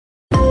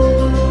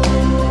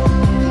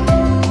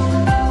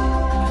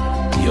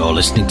You're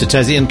listening to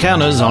Tassie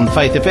Encounters on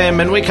Faith FM,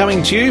 and we're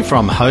coming to you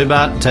from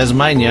Hobart,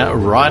 Tasmania,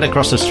 right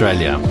across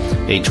Australia.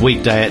 Each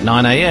weekday at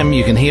 9 a.m,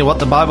 you can hear what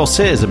the Bible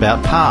says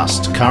about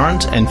past,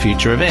 current and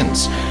future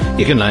events.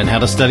 You can learn how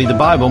to study the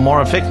Bible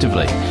more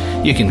effectively.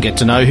 You can get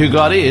to know who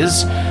God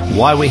is,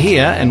 why we're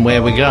here and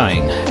where we're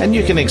going. And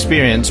you can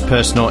experience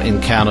personal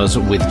encounters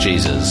with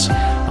Jesus.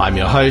 I'm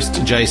your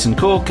host, Jason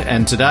Cook,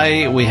 and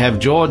today we have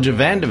George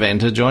van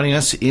Deventer joining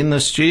us in the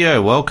studio.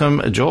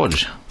 Welcome,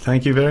 George.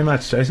 Thank you very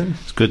much, Jason.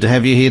 It's good to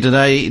have you here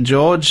today,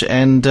 George.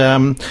 And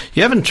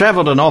you haven't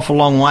travelled an awful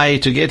long way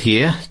to get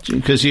here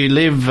because you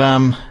live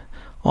on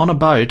a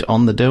boat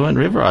on the Deventer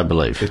River, I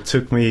believe. It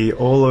took me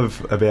all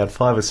of about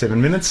 5 or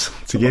 7 minutes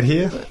to get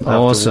here.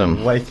 Awesome.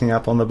 After waking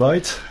up on the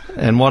boat.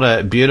 And what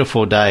a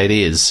beautiful day it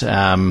is.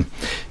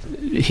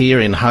 Here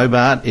in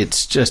Hobart,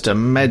 it's just a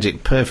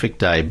magic, perfect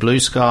day. Blue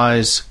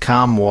skies,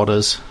 calm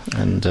waters.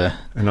 And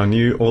I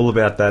knew all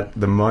about that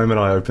the moment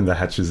I opened the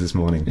hatches this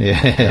morning.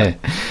 Yeah.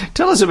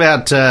 Tell us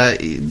about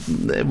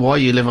why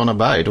you live on a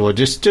boat, or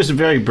just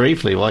very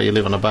briefly why you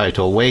live on a boat,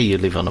 or where you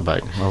live on a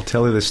boat. I'll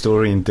tell you the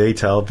story in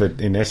detail,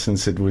 but in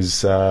essence it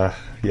was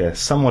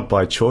somewhat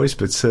by choice,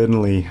 but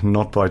certainly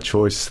not by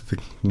choice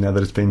now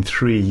that it's been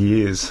 3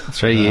 years.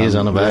 3 years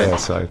on a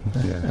boat.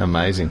 Yeah.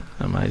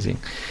 Amazing.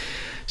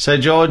 So,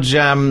 George,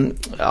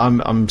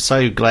 I'm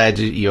so glad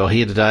you're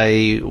here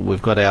today.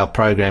 We've got our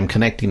program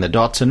Connecting the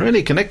Dots, and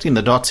really Connecting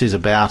the Dots is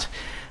about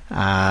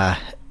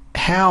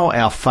how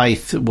our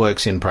faith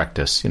works in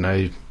practice,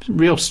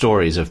 real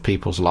stories of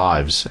people's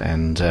lives,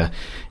 and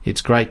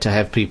it's great to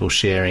have people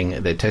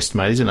sharing their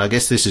testimonies. And I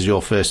guess this is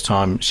your first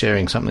time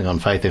sharing something on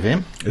Faith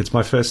FM? It's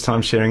my first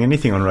time sharing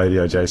anything on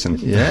radio, Jason.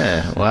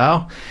 Yeah,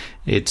 well,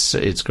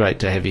 it's great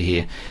to have you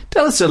here.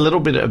 Tell us a little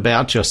bit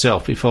about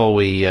yourself before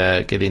we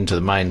get into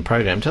the main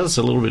program. Tell us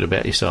a little bit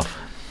about yourself.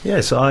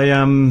 Yes,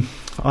 I'm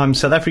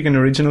South African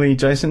originally,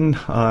 Jason.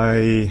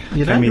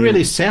 You don't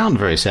really sound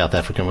very South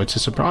African, which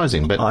is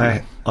surprising. But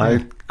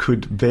I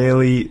could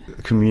barely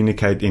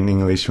communicate in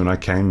English when I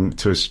came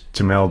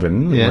to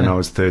Melbourne when I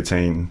was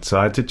 13. So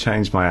I had to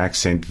change my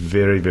accent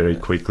very, very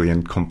quickly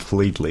and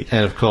completely.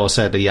 And of course,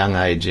 at a young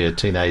age,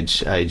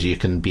 teenage age, you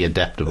can be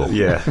adaptable.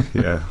 Yeah.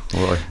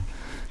 Well, I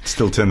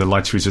still turn the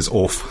light switches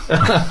off.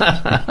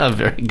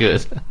 Very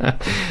good.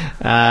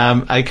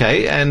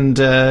 Okay, and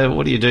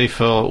what do you do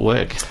for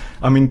work?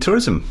 I'm in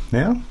tourism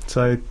now,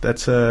 so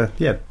that's a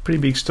pretty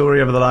big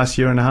story over the last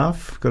year and a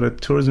half. Got a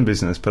tourism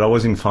business, but I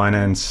was in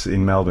finance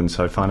in Melbourne,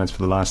 so finance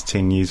for the last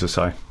 10 years or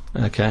so.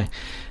 Okay.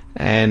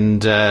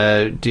 And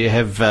do you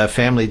have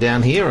family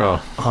down here?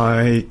 Or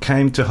I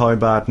came to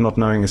Hobart not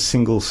knowing a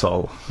single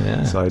soul.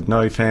 Yeah. So I had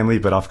no family,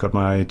 but I've got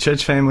my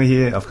church family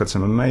here. I've got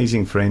some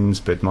amazing friends,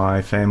 but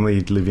my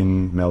family live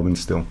in Melbourne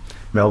still.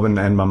 Melbourne,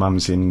 and my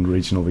mum's in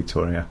regional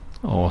Victoria.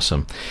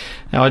 Awesome.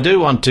 Now, I do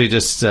want to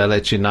just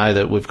let you know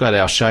that we've got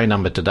our show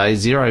number today,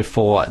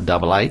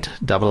 0488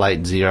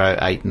 880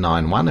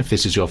 891. If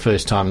this is your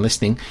first time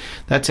listening,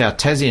 that's our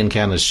Tassie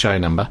Encounters show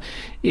number.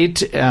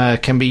 It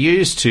can be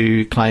used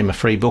to claim a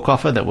free book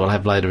offer that we'll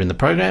have later in the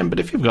program. But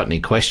if you've got any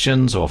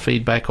questions or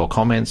feedback or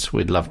comments,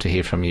 we'd love to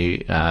hear from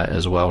you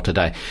as well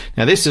today.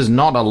 Now, this is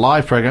not a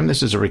live program.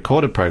 This is a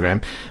recorded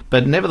program.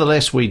 But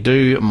nevertheless, we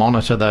do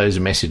monitor those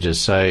messages.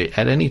 So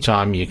at any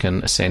time, you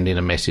can send in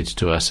a message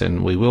to us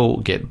and we will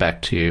get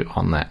back to you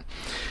on that.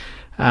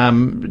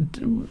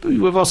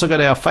 We've also got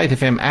our Faith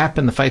FM app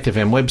and the Faith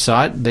FM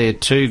website. They're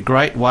two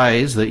great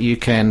ways that you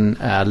can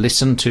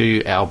listen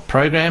to our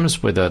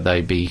programs, whether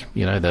they be,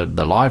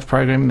 the live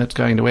program that's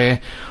going to air,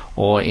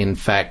 or in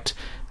fact,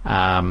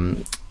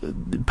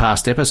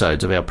 past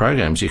episodes of our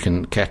programs. You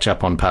can catch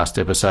up on past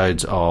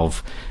episodes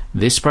of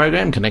this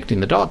program,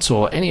 Connecting the Dots,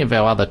 or any of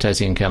our other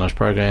Tassie Encounters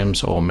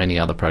programs, or many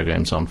other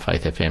programs on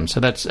Faith FM.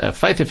 So that's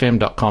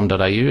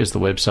faithfm.com.au is the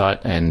website,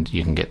 and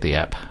you can get the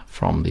app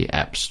from the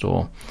App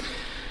Store.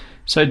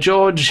 So,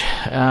 George,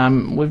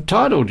 we've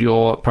titled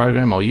your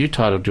program, or you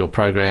titled your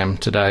program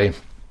today,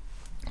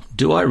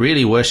 Do I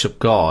Really Worship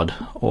God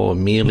or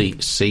Merely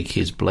Seek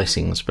His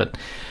Blessings? But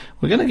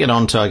we're going to get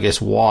on to, I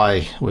guess,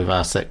 why we've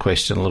asked that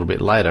question a little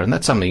bit later, and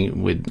that's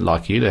something we'd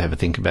like you to have a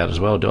think about as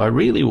well. Do I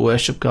really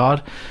worship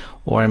God,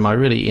 or am I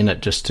really in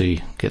it just to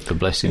get the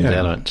blessings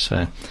out of it?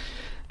 So,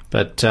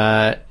 but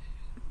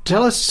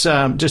tell us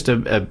just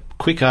a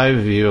quick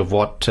overview of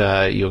what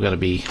you're going to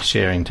be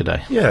sharing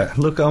today. Yeah,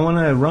 look, I want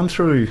to run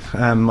through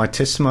my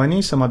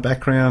testimony, so my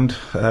background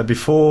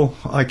before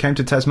I came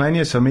to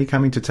Tasmania. So me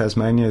coming to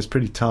Tasmania is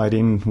pretty tied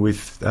in with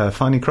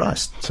finding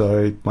Christ.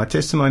 So my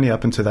testimony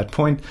up until that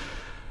point,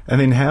 and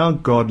then how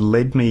God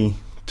led me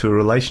to a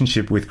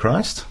relationship with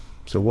Christ.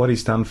 So what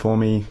He's done for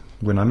me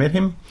when I met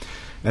Him.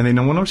 And then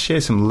I want to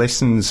share some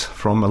lessons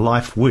from a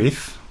life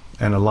with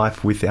and a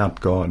life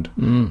without God.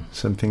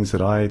 Some things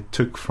that I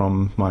took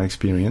from my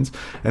experience.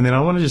 And then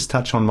I want to just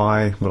touch on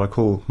what I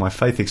call my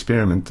faith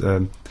experiment,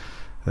 a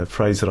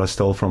phrase that I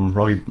stole from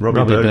Robbie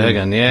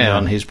Bergen,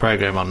 on his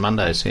program on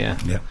Mondays, yeah.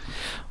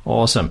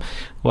 Awesome.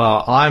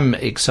 Well, I'm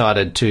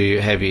excited to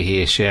have you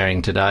here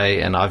sharing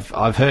today, and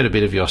I've heard a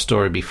bit of your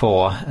story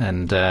before,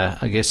 and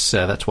I guess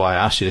that's why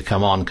I asked you to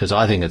come on, because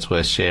I think it's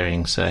worth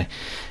sharing. So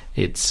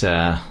it's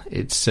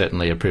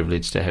certainly a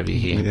privilege to have you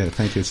here. Yeah,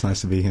 thank you. It's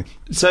nice to be here.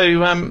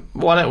 So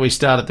why don't we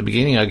start at the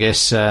beginning, I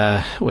guess,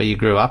 where you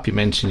grew up. You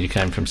mentioned you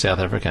came from South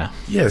Africa.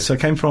 Yeah, so I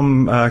came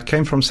from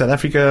South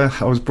Africa.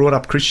 I was brought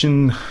up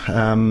Christian.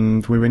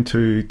 We went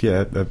to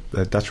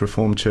a Dutch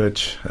Reformed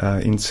church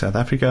in South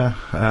Africa.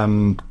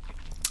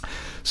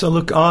 So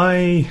look,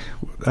 going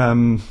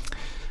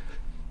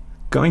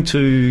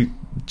to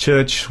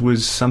church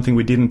was something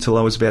we did until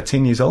I was about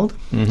 10 years old.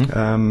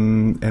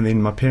 Mm-hmm. And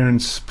then my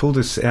parents pulled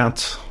us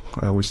out.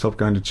 We stopped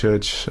going to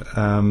church.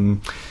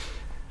 And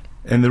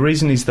the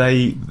reason is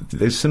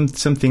there's some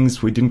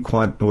things we didn't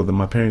quite, or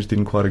my parents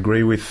didn't quite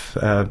agree with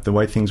the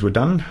way things were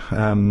done.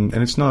 And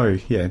it's not a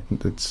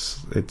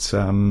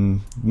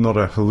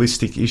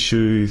holistic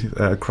issue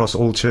across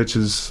all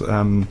churches,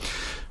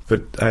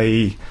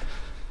 but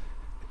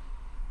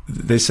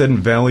there's certain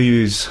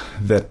values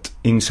that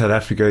in South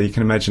Africa, you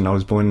can imagine I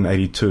was born in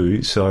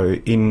 82, so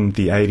in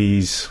the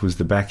 80s was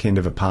the back end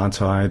of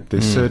apartheid.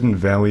 There's certain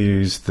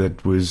values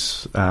that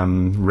was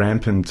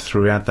rampant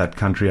throughout that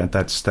country at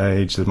that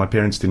stage that my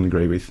parents didn't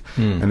agree with.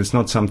 And it's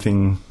not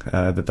something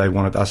that they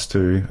wanted us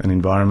to, an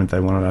environment they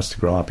wanted us to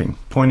grow up in.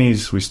 Point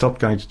is, we stopped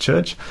going to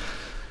church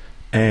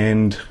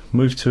and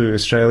moved to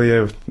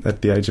Australia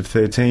at the age of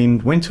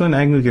 13, went to an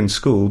Anglican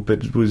school,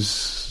 but it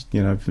was,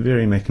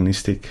 very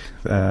mechanistic,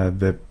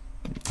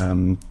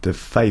 the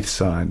faith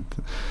side.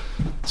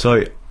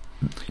 So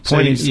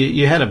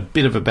you had a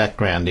bit of a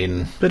background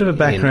in but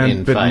faith,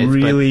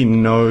 really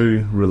no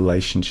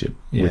relationship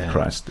with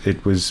Christ.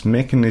 It was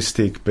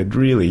mechanistic, but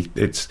really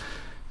there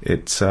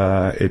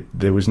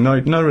was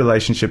no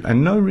relationship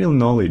and no real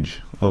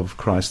knowledge of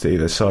Christ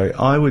either. So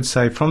I would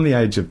say from the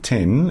age of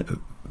 10,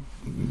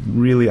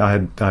 really I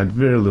had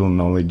very little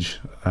knowledge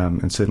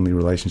and certainly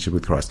relationship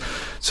with Christ.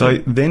 So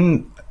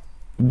then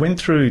went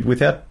through,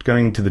 without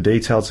going into the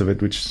details of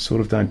it, which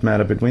sort of don't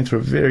matter, but went through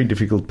a very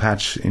difficult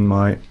patch in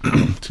my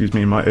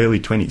in my early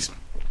 20s.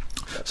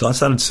 So I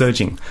started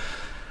searching.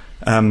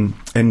 And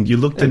you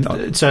looked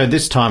at... So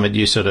this time had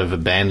you sort of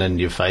abandoned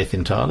your faith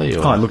entirely?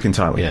 Or? Oh, look,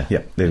 entirely.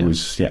 Yeah. There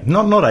was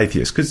not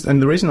atheist,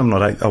 and the reason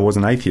I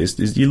wasn't atheist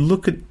is you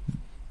look at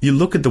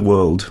the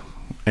world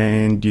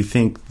and you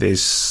think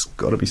there's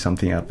got to be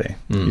something out there.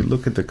 You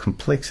look at the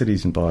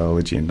complexities in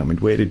biology, and I mean,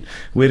 where did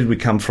we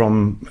come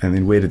from, and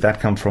then where did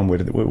that come from?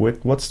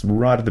 What's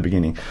right at the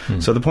beginning?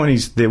 So the point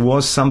is, there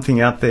was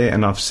something out there,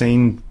 and I've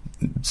seen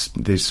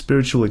there's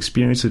spiritual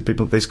experiences.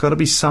 People, there's got to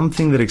be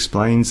something that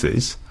explains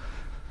this.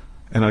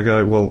 And I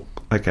go, well,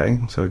 okay,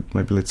 so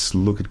maybe let's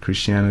look at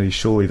Christianity.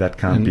 Surely that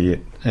can't be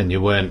it. And you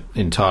weren't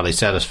entirely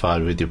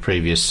satisfied with your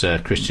previous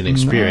Christian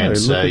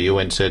experience, so you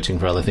went searching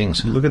for other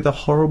things. Look at the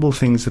horrible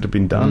things that have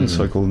been done,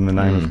 so-called in the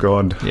name of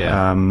God.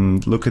 Yeah.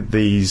 Look at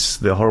the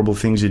horrible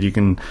things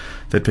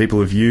that people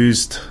have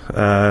used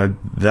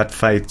that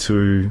faith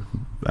to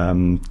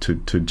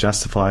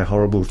justify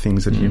horrible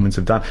things that humans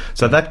have done.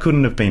 So that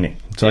couldn't have been it.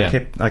 So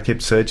I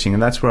kept searching,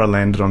 and that's where I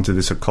landed onto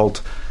this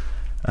occult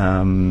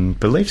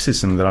belief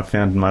system that I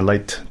found in my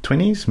late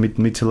 20s,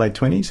 mid to late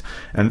 20s.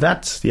 And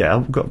that's, I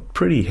got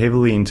pretty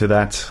heavily into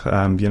that.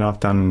 I've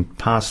done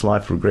past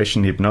life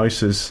regression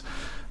hypnosis,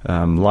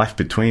 life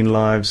between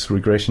lives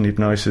regression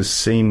hypnosis,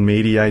 seen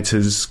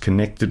mediators,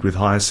 connected with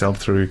higher self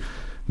through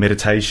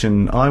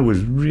meditation. I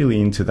was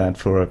really into that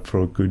for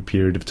a good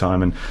period of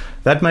time. And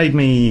that made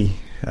me...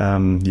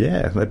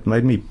 that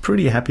made me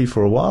pretty happy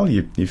for a while.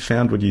 You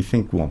found what you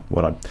think,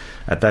 what I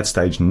at that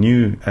stage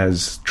knew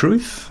as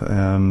truth,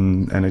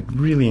 and it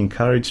really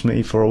encouraged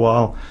me for a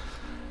while.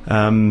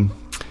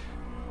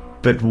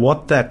 But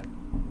what that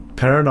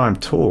paradigm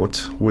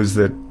taught was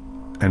that,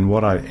 and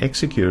what I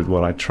executed,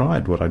 what I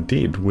tried, what I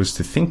did, was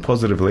to think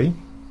positively.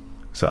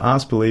 So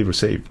ask, believe,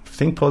 receive.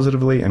 Think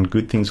positively and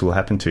good things will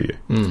happen to you.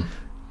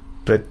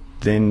 But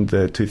then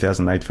the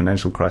 2008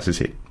 financial crisis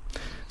hit.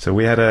 So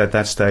we had at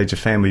that stage a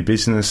family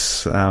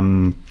business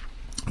where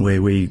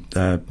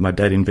my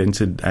dad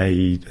invented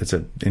it's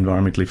an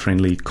environmentally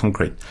friendly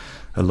concrete,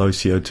 a low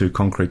CO2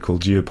 concrete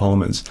called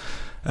geopolymers.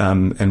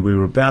 And we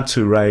were about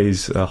to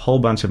raise a whole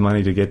bunch of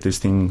money to get this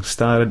thing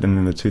started, and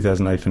then the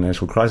 2008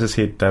 financial crisis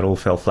hit. That all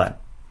fell flat.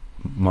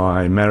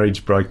 My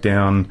marriage broke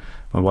down,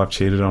 my wife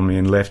cheated on me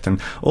and left, and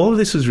all of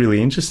this was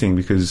really interesting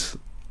because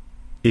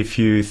if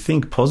you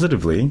think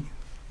positively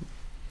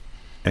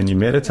and you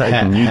meditate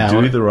and you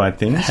do the right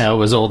things... How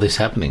was all this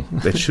happening?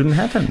 That shouldn't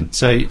happen.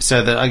 So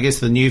I guess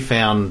the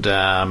newfound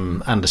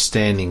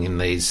understanding in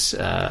these,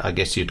 I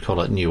guess you'd call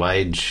it New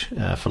Age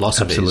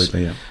philosophies,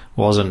 absolutely, yeah,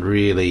 wasn't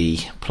really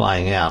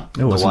playing out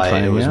the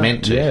way it was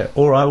meant to. Yeah,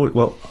 or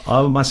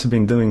I must have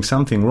been doing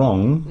something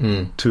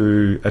wrong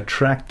to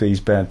attract these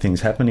bad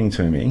things happening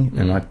to me,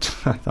 and I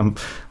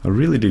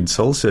really did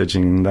soul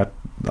searching. That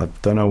I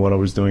don't know what I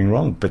was doing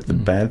wrong, but the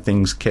bad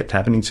things kept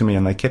happening to me,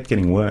 and they kept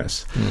getting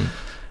worse.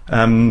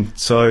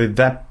 So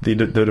that the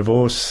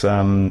divorce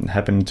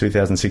happened in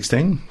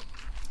 2016,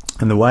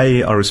 the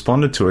way I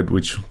responded to it,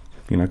 which,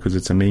 because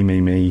it's a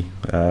me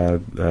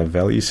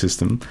value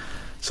system,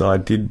 so I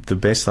did the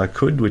best I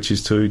could, which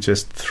is to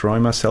just throw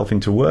myself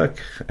into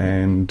work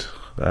and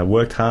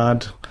worked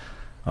hard.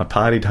 I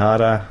partied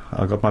harder.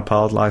 I got my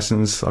pilot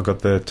license. I got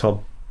the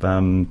top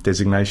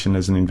designation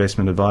as an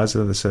investment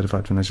advisor, the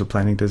Certified Financial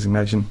Planning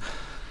designation.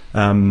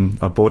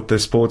 I bought the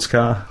sports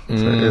car, so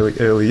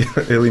early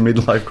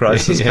midlife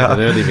crisis car. An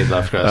early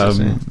midlife crisis.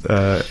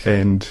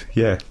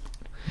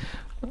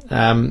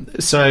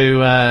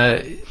 So,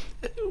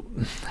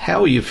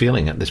 how are you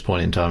feeling at this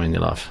point in time in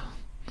your life?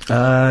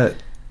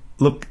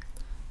 Look,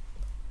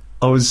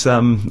 I was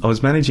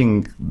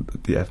managing,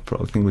 I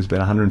think it was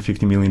about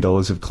 $150 million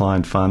of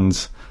client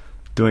funds,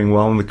 doing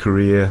well in the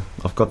career.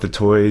 I've got the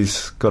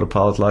toys, got a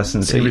pilot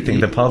license,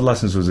 everything. The pilot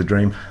license was a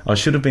dream. I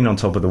should have been on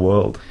top of the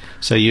world.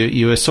 So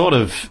you were sort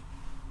of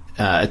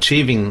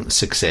achieving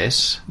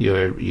success.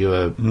 You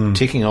were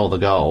ticking all the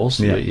goals.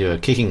 Yeah. You were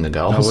kicking the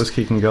goals. I was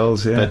kicking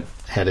goals, yeah. But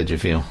how did you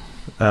feel?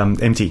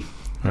 Empty.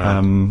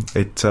 Right.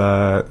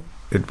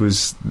 It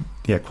was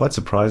quite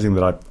surprising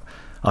that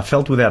I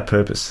felt without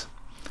purpose.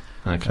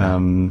 Okay. So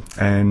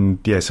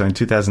in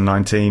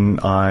 2019,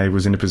 I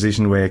was in a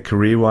position where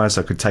career-wise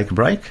I could take a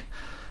break.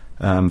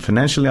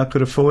 Financially, I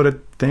could afford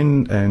it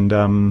then, and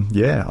I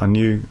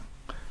knew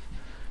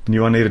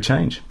I needed a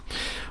change.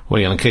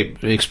 We're going to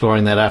keep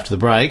exploring that after the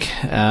break.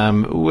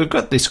 We've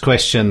got this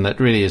question that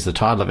really is the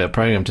title of our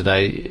program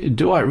today.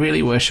 Do I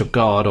really worship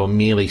God or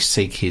merely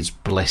seek his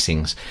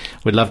blessings?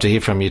 We'd love to hear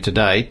from you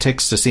today.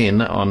 Text us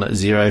in on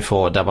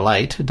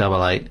 0488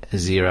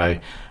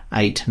 880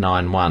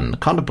 891.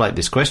 Contemplate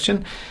this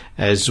question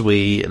as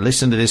we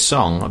listen to this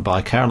song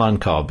by Caroline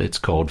Cobb. It's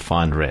called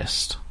Find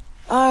Rest.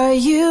 Are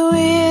you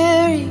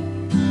weary?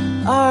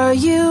 Are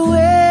you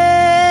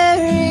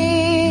weary?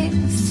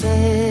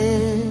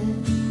 Fed?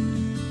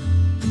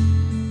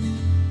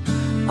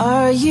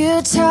 Are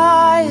you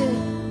tired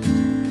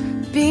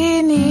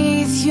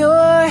beneath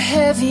your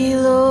heavy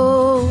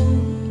load?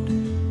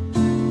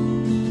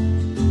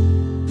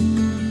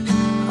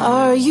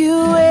 Are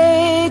you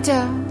weighed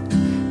down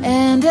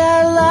and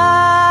at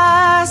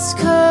last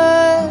confessed?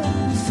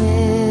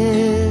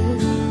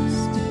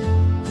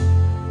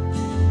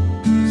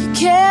 You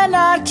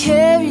cannot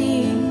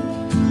carry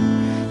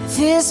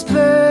this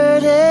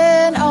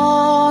burden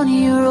on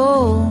your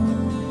own.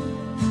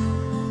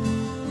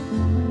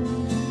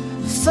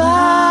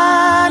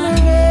 Find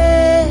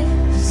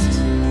rest.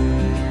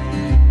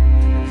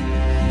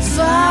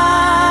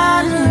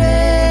 Find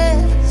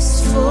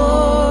rest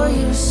for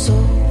your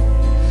soul.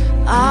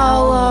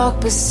 I'll walk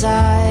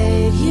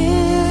beside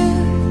you.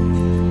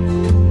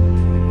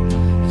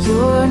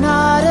 You're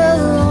not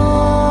alone.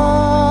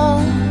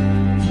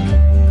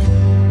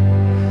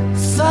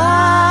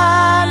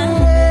 Find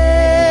rest.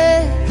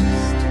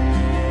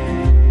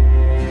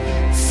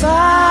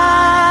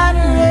 Find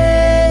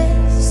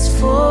rest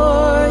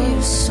for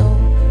your soul.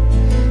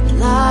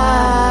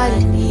 Light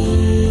and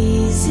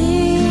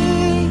easy.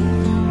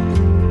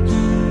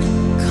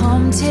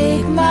 Come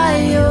take my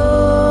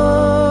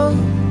yoke.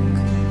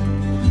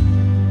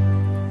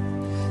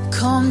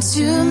 Come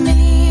to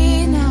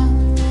me now,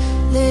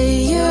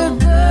 lay your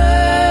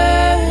burdens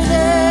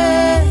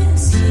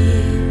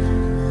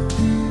here.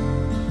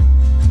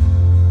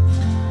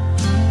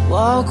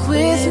 Walk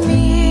with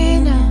me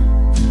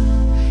now,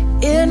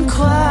 in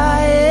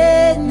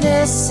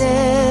quietness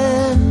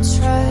and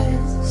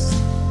trust.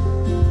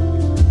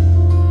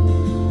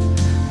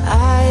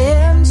 I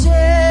am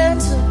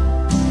gentle,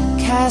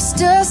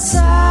 cast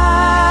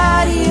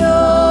aside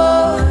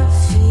your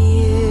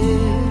fear.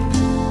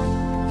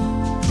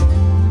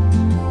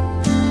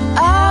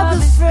 I'll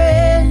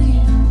befriend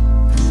you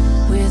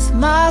with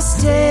my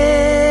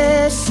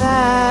steadfast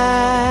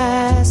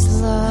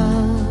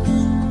love.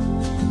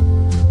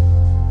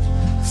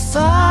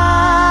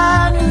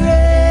 Find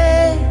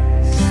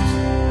rest.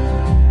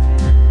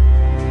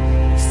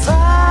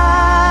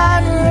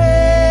 Find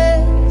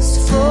rest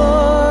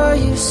for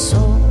your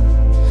soul.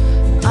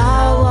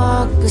 I'll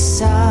walk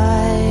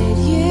beside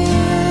you.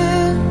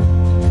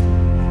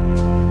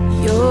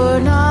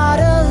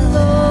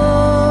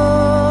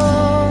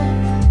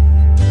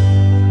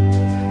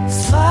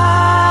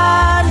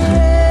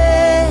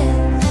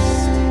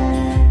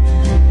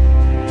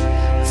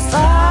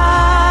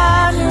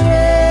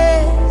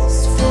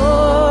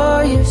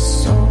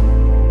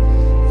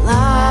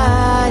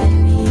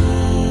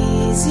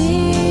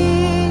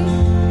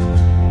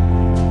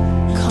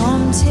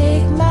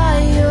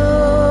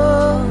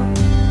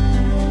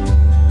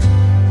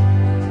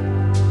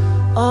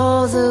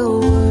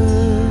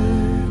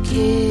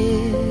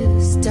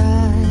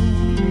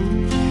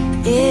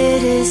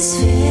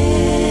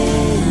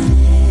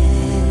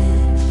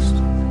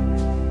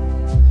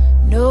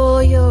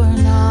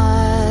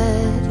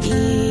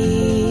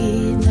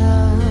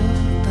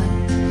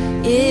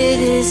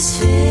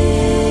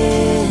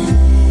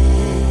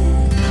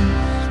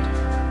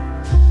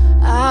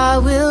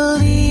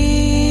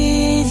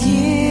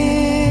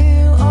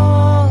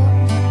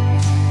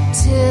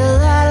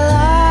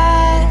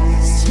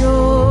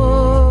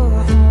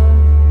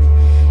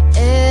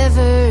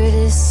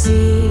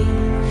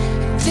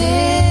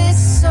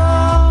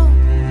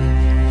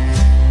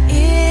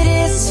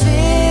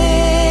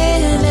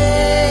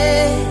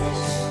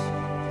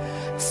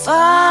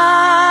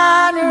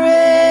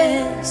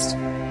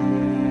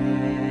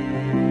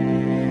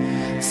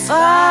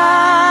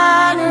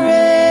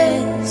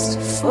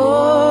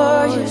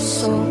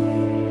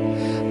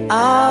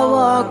 I'll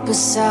walk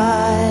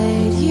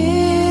beside you.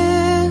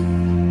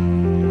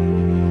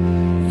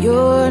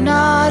 You're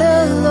not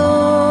alone.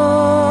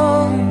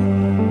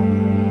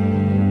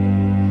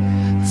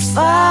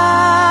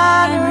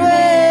 Find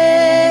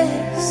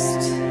rest.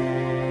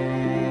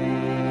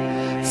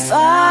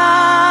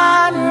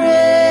 Find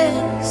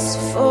rest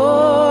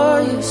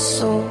for your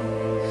soul.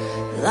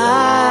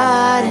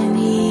 Light and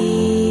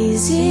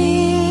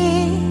easy.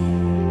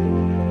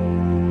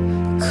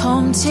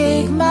 Come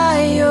take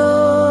my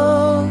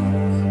yoke.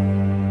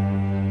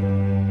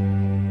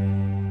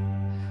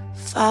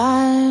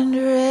 Find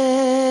rest.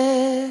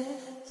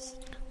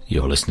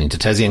 You're listening to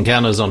Tassie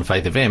Encounters on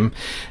Faith FM,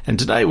 and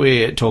today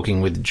we're talking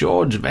with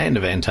George van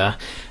Deventer,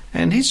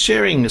 and he's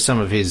sharing some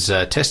of his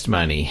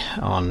testimony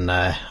on,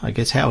 I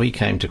guess, how he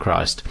came to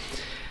Christ.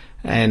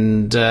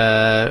 And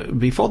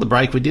before the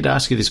break, we did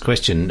ask you this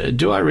question: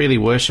 do I really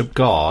worship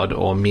God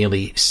or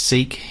merely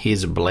seek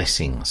His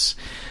blessings?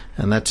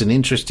 And that's an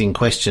interesting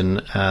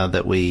question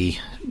that we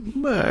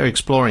are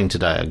exploring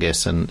today, I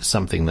guess, and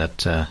something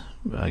that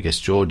I guess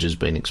George has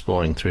been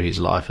exploring through his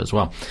life as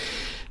well.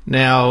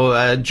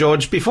 Now,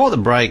 George, before the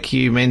break,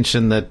 you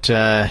mentioned that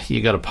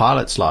you got a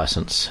pilot's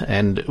license,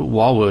 and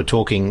while we were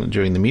talking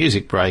during the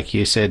music break,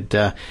 you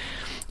said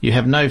you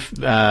have no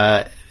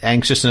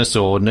anxiousness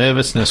or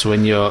nervousness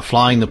when you're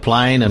flying the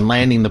plane and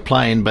landing the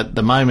plane, but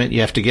the moment you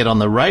have to get on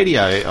the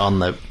radio on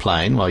the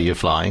plane while you're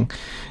flying,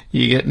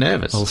 you get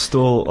nervous. I'll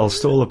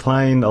stall the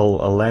plane,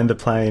 I'll land the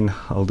plane,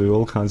 I'll do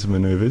all kinds of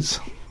manoeuvres.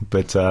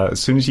 But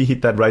as soon as you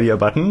hit that radio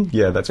button,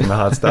 yeah, that's when the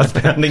heart starts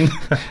pounding.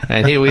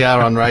 And here we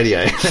are on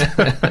radio.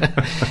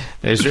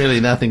 There's really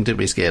nothing to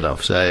be scared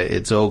of, so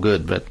it's all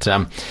good. But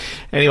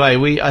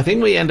anyway, I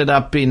think we ended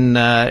up in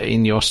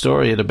your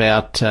story at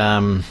about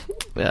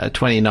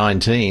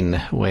 2019,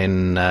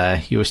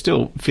 when you were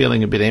still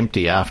feeling a bit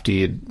empty after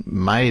you'd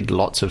made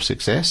lots of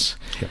success.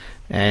 Yep.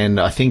 And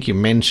I think you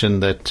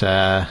mentioned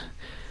that,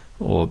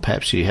 or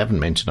perhaps you haven't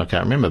mentioned, I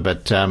can't remember,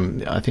 but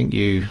I think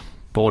you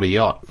bought a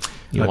yacht.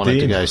 You wanted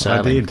to go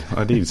sailing.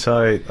 I did.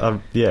 So,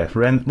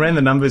 ran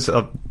the numbers.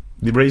 The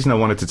reason I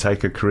wanted to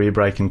take a career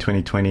break in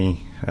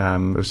 2020,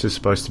 it was just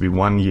supposed to be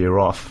 1 year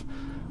off,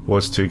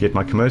 was to get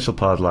my commercial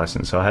pilot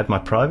license. So I had my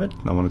private,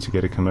 I wanted to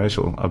get a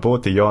commercial. I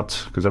bought the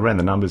yacht because I ran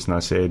the numbers and I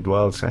said,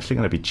 well, it's actually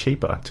going to be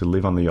cheaper to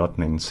live on the yacht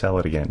and then sell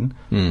it again.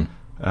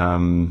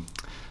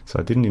 So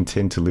I didn't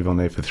intend to live on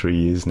there for 3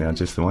 years now,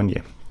 just the 1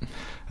 year.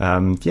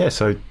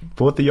 So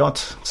bought the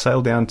yacht,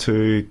 sailed down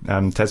to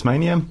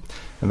Tasmania,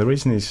 and the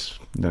reason is,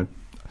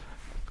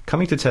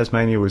 coming to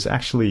Tasmania was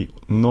actually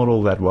not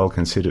all that well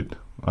considered.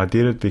 I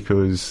did it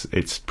because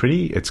it's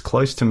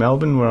close to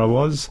Melbourne where I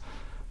was.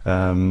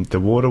 The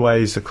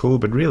waterways are cool,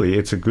 but really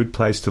it's a good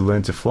place to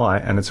learn to fly,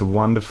 and it's a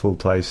wonderful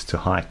place to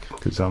hike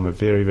because I'm a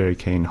very, very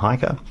keen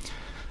hiker.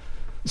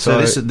 So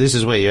this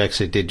is where you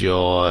actually did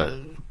your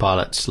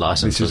pilot's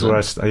license. This is where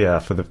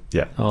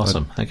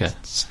Awesome. Okay.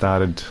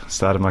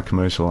 Started my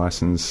commercial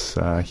license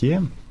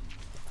here.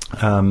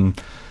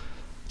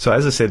 So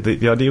as I said,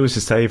 the idea was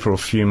to stay for a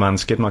few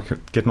months, get my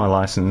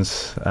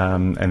license,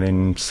 and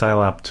then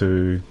sail up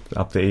the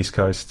east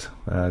coast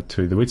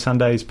to the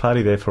Whitsundays,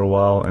 party there for a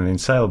while, and then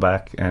sail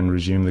back and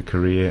resume the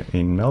career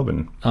in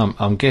Melbourne.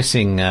 I'm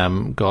guessing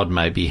God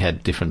maybe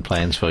had different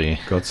plans for you.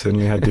 God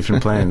certainly had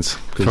different plans.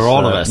 For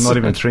all of us. Not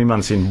even 3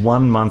 months in,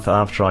 1 month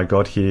after I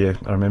got here,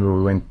 I remember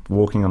we went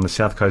walking on the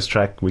South Coast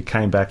track. We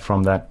came back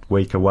from that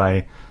week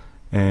away,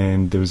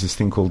 and there was this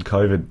thing called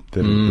COVID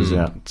that was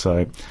out.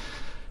 So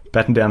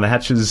battened down the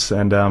hatches,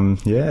 and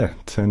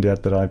turned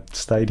out that I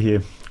stayed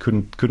here.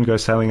 Couldn't go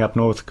sailing up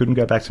north, couldn't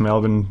go back to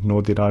Melbourne,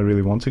 nor did I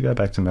really want to go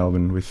back to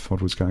Melbourne with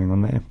what was going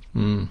on there.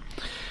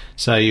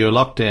 So you were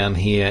locked down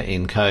here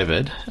in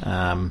COVID.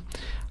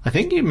 I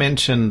think you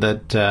mentioned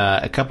that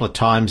a couple of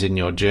times in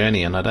your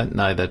journey, and I don't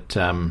know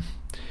that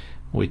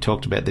we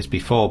talked about this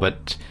before,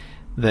 but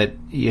that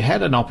you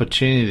had an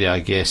opportunity, I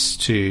guess,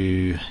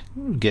 to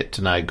get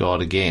to know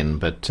God again,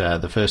 but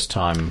the first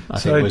time I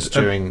think was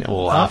during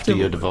or after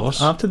your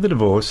divorce. After the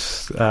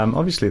divorce,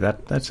 obviously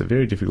that's a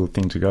very difficult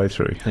thing to go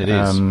through. It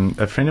is.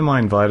 A friend of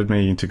mine invited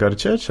me to go to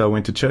church. I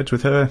went to church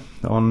with her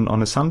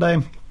on a Sunday,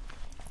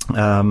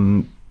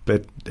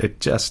 but it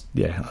just,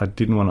 I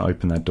didn't want to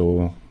open that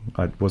door.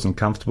 I wasn't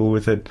comfortable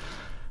with it.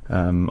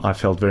 I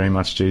felt very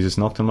much Jesus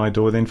knocked on my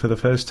door then for the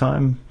first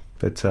time.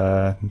 But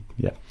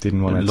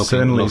didn't want to.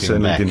 Certainly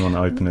didn't want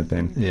to open it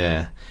then.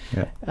 Yeah.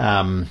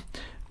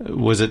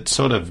 Was it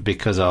sort of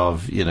because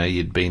of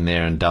you'd been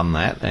there and done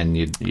that, and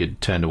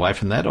you'd turned away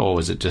from that, or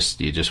was it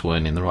just you just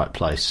weren't in the right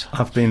place?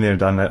 I've been there and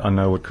done that. I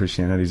know what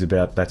Christianity is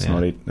about. That's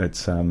not it.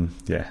 It's I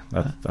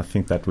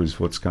think that was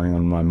what's going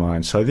on in my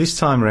mind. So this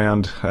time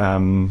around,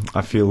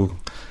 I feel,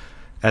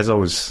 as I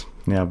was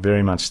now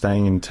very much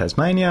staying in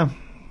Tasmania,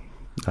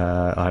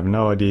 I have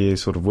no idea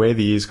sort of where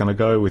the year's going to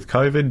go with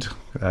COVID.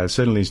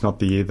 Certainly it's not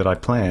the year that I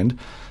planned.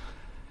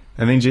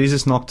 And then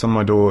Jesus knocked on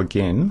my door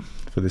again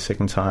for the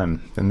second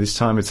time. And this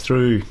time it's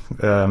through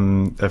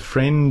a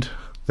friend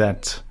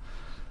that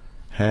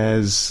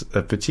has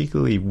a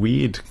particularly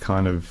weird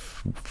kind of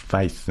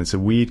faith. It's a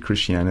weird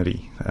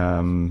Christianity.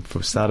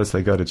 For starters,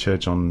 they go to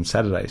church on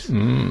Saturdays,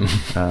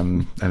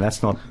 and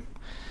that's not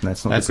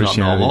the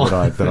Christianity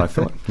that I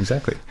thought.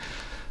 Exactly.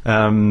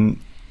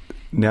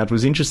 Now, it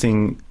was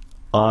interesting.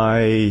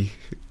 I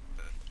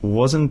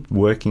wasn't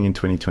working in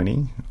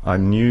 2020. I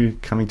knew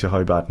coming to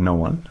Hobart no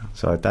one.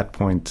 So at that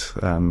point...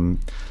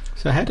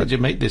 so how did you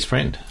meet this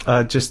friend?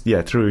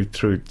 Through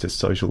just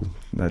social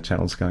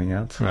channels going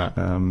out. Right.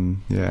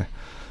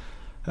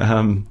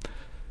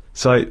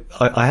 So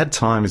I had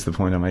time, is the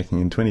point I'm making.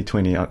 In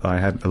 2020, I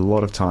had a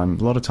lot of time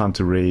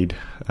to read.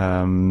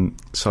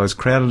 So as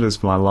crowded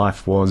as my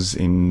life was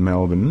in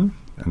Melbourne,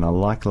 and I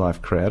like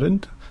life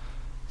crowded,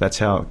 that's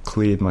how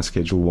cleared my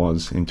schedule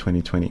was in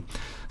 2020.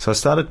 So I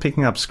started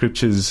picking up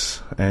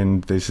scriptures,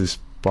 and there's this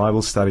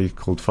Bible study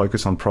called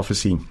Focus on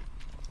Prophecy,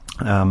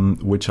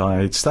 which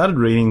I started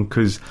reading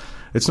because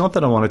it's not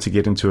that I wanted to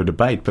get into a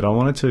debate, but I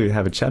wanted to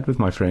have a chat with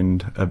my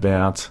friend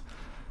about,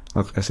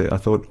 like I said, I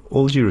thought,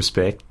 all due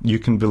respect, you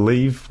can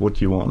believe what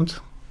you want,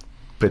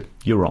 but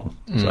you're wrong.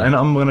 So, and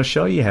I'm going to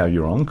show you how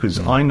you're wrong, because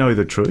I know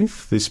the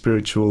truth, the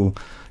spiritual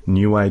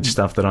New Age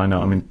stuff that I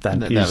know. I mean,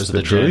 that was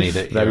the journey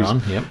that you're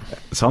on. Yep.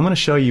 So I'm going to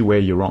show you where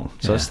you're wrong.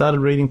 So I started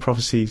reading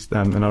prophecies,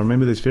 and I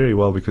remember this very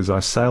well because I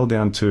sailed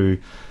down to,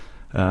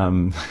 it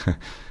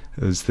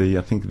was the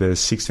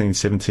 16th,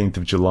 17th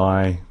of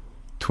July,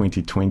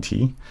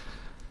 2020.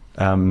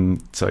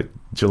 So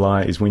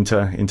July is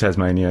winter in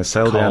Tasmania.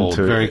 Sailed down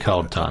to very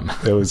cold time.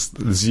 There was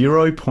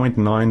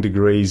 0.9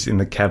 degrees in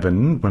the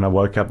cabin when I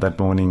woke up that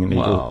morning in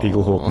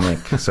Eagle Hawk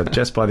Neck. So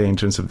just by the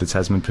entrance of the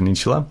Tasman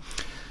Peninsula.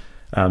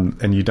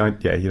 And you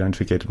don't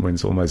forget it when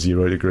it's almost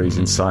 0 degrees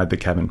inside the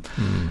cabin.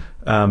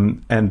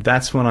 And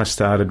that's when I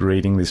started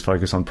reading this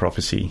Focus on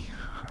Prophecy.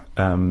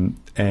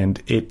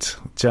 And it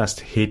just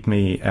hit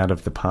me out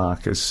of the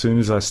park. As soon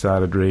as I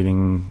started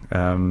reading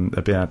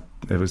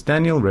it was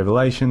Daniel,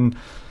 Revelation.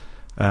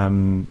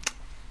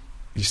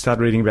 You start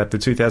reading about the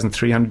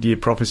 2,300-year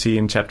prophecy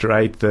in chapter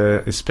 8,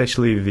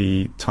 especially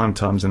the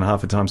times and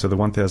half a time, so the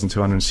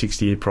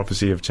 1,260-year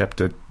prophecy of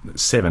chapter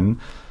 7.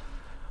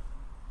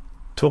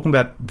 Talking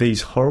about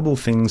these horrible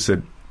things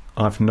that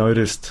I've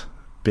noticed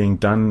being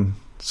done,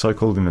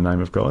 so-called in the name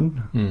of God.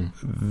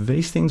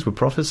 These things were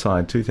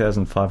prophesied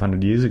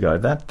 2,500 years ago.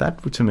 That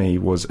to me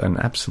was an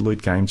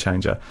absolute game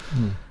changer.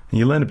 And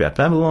you learn about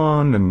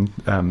Babylon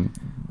and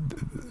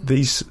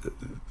this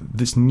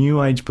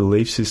New Age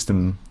belief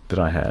system that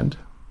I had.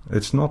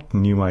 It's not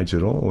New Age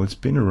at all. It's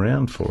been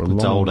around for a long...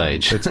 It's Old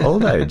Age. It's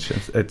Old Age.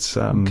 It's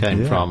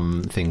came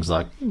from things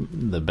like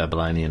the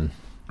Babylonian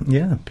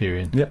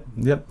period.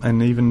 Yep.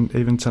 And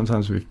even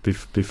sometimes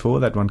before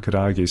that, one could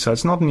argue. So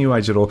it's not New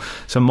Age at all.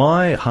 So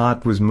my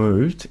heart was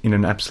moved in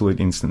an absolute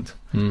instant.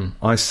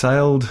 I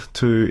sailed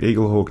to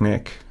Eagle Hawk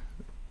Neck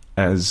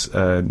as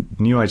a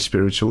New Age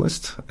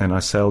spiritualist, and I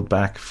sailed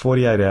back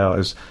 48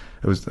 hours.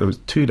 It was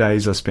 2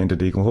 days I spent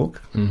at Eagle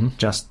Hawk,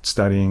 just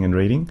studying and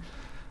reading.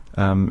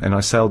 And I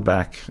sailed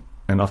back,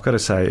 and I've got to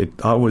say,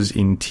 I was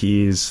in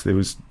tears.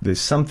 There's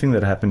something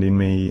that happened in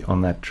me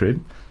on that trip.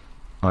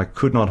 I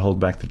could not hold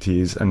back the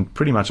tears, and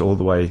pretty much all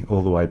the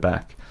way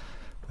back,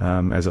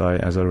 as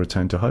I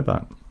returned to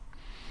Hobart.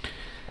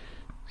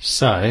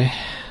 So,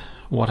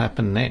 what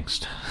happened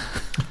next?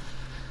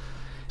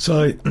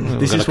 So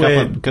this is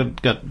where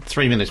got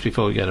 3 minutes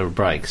before we go to a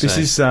break. This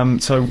is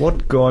so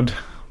what God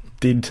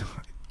did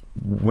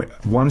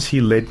once He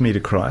led me to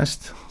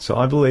Christ. So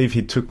I believe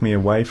He took me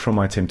away from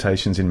my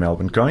temptations in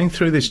Melbourne. Going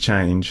through this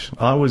change,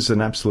 I was an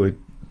absolute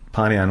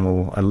party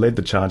animal. I led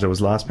the charge. I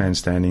was last man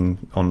standing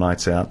on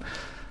nights out.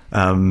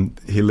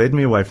 He led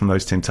me away from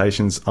those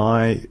temptations.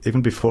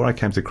 Even before I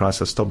came to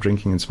Christ, I stopped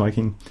drinking and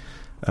smoking,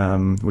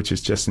 which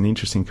is just an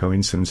interesting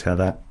coincidence how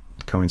that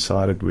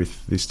coincided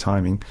with this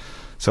timing.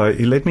 So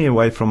He led me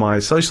away from my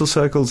social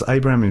circles.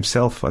 Abraham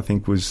himself, I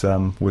think, was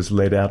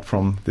led out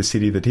from the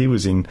city that he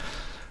was in.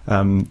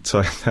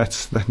 So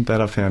that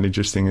I found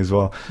interesting as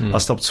well. I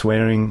stopped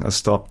swearing. I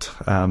stopped.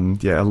 A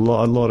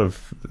lot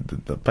of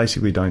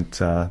basically don't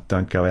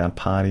go out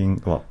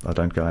partying. Well, I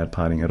don't go out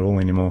partying at all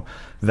anymore.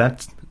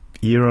 That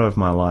era of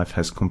my life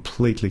has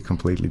completely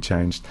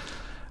changed.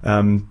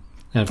 And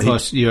of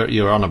course,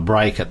 you're on a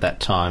break at that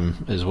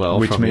time as well,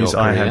 which from means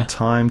your career. I had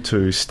time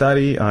to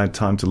study. I had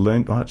time to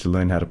learn. I had to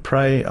learn how to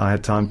pray. I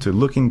had time to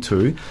look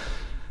into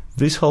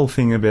this whole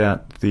thing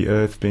about the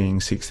Earth being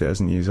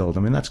 6,000 years old.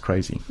 I mean, that's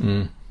crazy.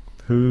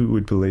 Who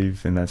would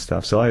believe in that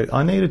stuff? So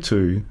I needed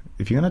to,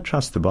 if you're going to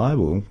trust the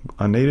Bible,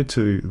 I needed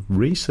to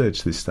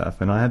research this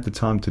stuff, and I had the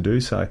time to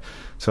do so.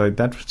 So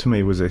that to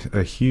me was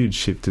a huge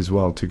shift as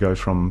well, to go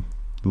from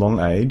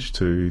long age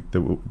to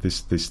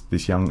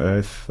this young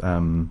Earth,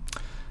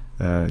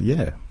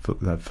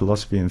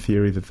 philosophy and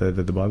theory that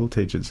the Bible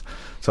teaches.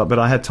 So, but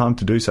I had time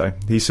to do so.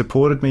 God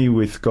supported me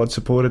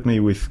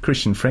with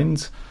Christian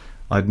friends.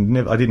 I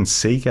didn't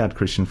seek out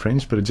Christian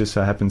friends, but it just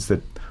so happens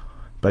that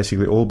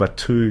basically all but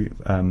two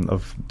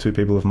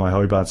people of my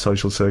Hobart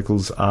social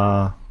circles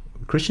are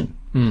Christian.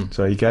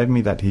 So he gave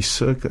me that. He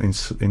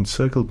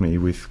encircled me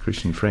with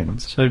Christian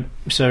friends.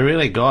 So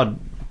really, God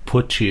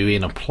put you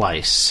in a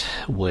place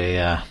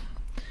where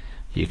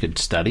you could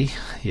study.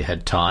 You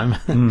had time.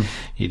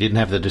 You didn't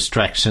have the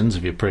distractions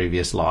of your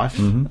previous life.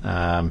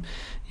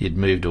 You'd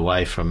moved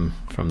away from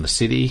the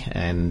city,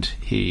 and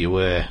here you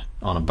were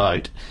on a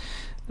boat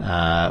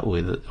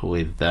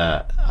with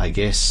I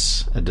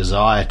guess a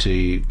desire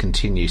to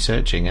continue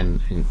searching.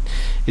 And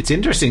it's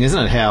interesting,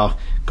 isn't it, how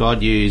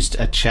God used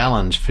a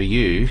challenge for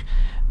you,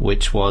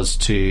 which was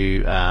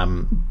to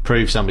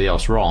prove somebody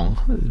else wrong,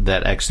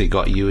 that actually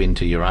got you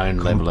into your own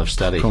level of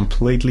study.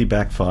 Completely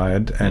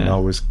backfired, and I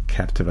was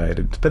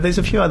captivated. But there's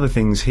a few other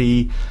things.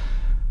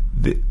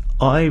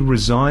 I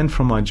resigned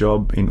from my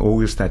job in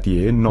August that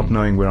year, not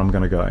knowing where I'm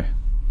going to go.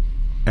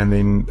 And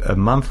then a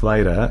month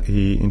later,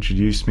 he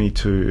introduced me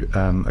to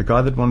a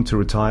guy that wanted to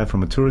retire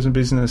from a tourism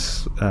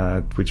business,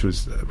 which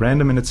was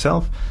random in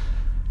itself.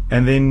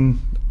 And then,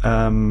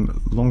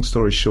 long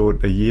story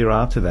short, a year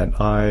after that,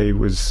 I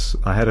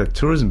had a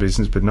tourism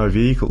business but no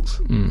vehicles.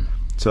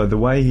 So the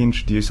way he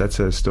introduced, that's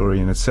a story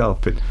in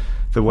itself, but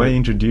the way he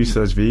introduced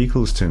those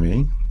vehicles to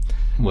me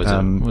was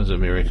a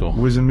miracle.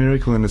 Was a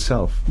miracle in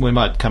itself. We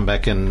might come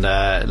back and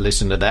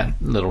listen to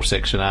that little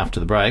section after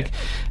the break.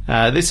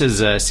 This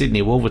is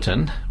Sydney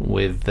Wolverton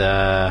with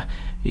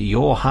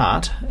Your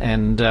Heart,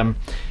 and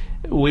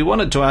we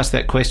wanted to ask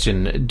that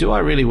question: do I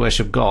really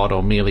worship God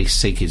or merely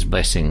seek His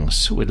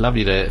blessings? We'd love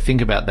you to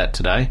think about that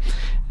today.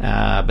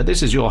 But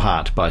this is Your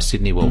Heart by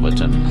Sydney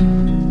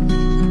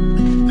Wolverton.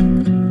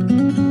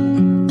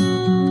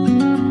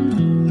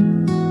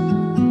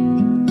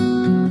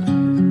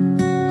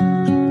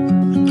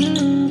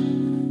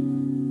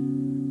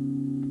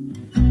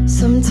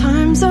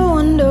 Sometimes I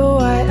wonder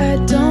why I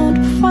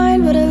don't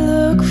find what I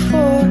look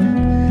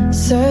for,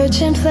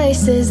 searching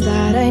places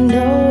that I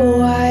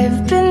know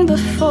I've been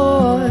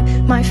before.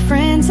 My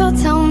friends all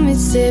tell me,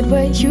 Sid,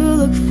 what you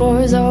look for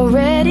is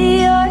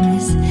already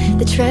yours.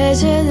 The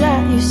treasure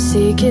that you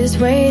seek is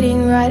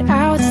waiting right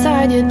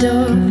outside your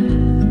door.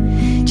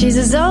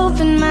 Jesus,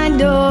 open my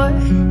door,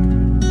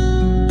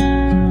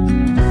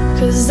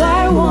 'cause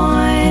I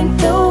want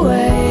the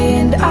way,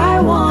 and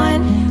I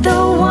want the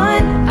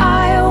one.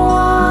 I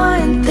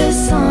want the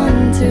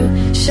sun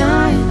to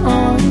shine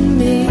on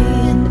me,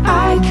 and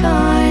I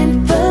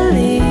can't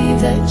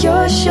believe that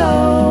you're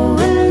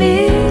showing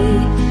me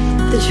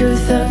the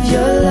truth of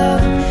your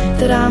love,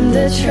 that I'm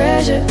the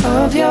treasure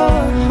of your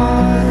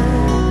heart,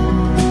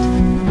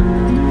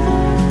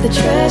 the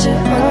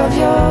treasure of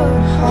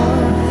your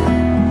heart.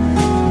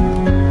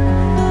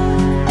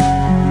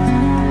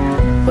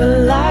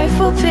 Well, life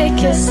will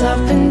pick us up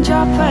and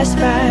drop us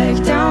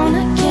back down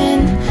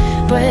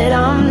again, but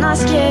I'm not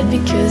scared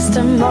because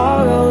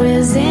tomorrow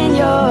is in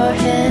your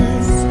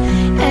hands.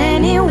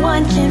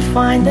 Anyone can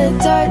find the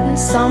dirt in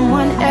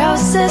someone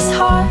else's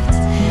heart.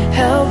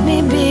 Help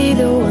me be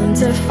the one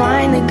to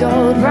find the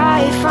gold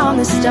right from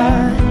the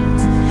start.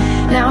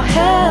 Now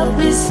help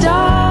me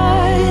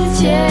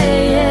start,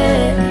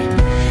 yeah.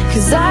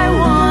 'Cause I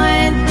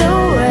want the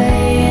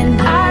way,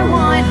 and I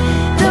want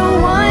the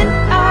one.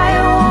 I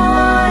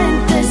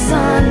want the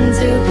sun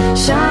to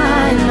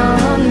shine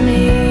on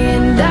me,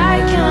 and I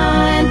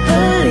can't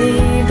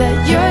believe that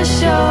you're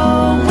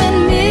showing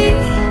me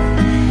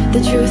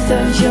the truth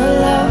of your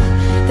love,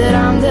 that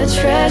I'm the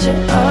treasure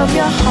of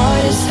your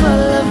heart is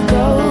full of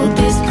gold.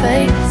 These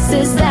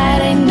places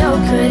that I know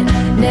could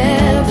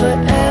never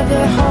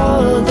ever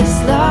hold this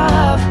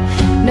love.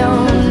 No,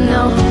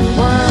 no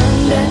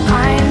wonder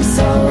I am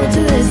sold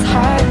to this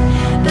heart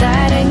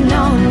that I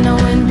know,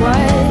 knowing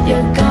what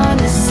you're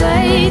gonna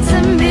say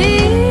to me.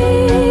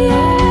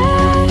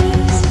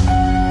 Yes.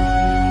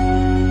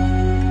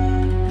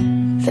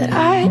 That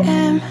I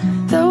am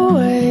the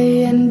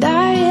way, and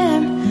I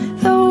am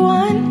the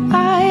one.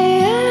 I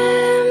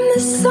am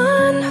the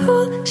sun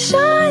who'll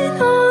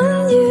shine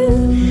on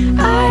you.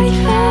 I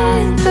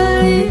can't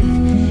believe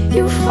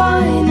you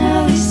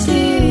finally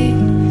see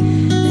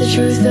the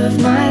truth of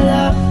my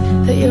love,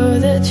 that you're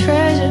the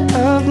treasure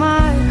of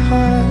my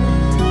heart.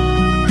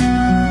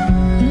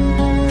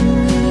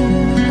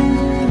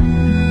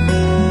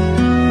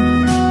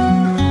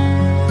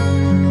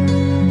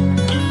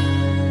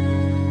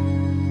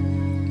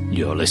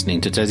 You're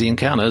listening to Tassie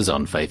Encounters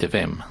on Faith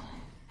FM.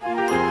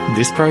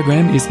 This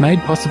program is made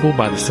possible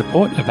by the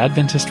support of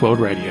Adventist World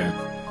Radio.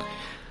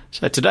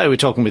 So today we're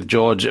talking with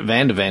George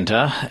van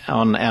Deventer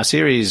on our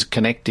series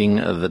Connecting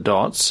the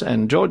Dots,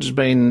 and George has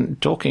been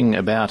talking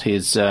about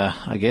his,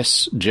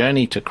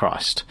 journey to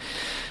Christ.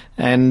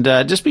 And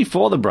just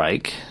before the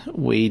break,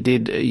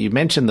 you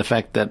mentioned the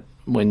fact that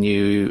when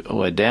you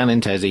were down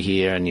in Tassie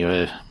here and you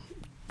were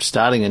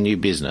starting a new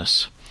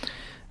business,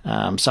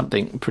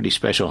 something pretty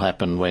special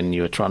happened when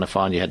you were trying to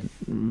find, you had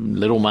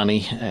little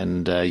money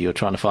and you were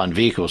trying to find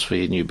vehicles for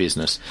your new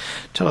business.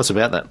 Tell us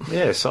about that.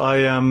 Yes, I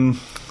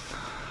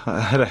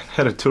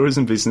had a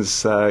tourism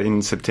business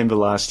in September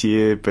last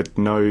year, but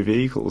no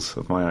vehicles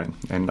of my own.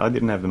 And I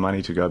didn't have the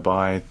money to go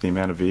buy the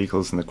amount of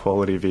vehicles and the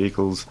quality of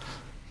vehicles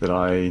that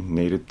I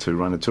needed to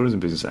run a tourism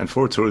business. And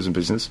for a tourism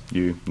business,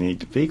 you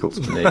need vehicles.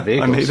 You need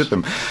vehicles. I needed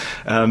them.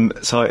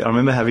 So I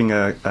remember having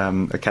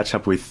a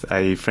catch-up with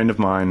a friend of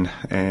mine,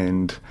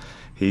 and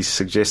he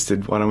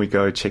suggested, why don't we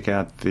go check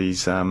out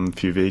these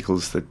few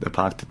vehicles that are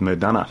parked at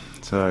Murdana.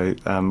 So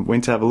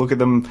went to have a look at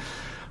them,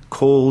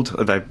 called.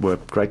 They were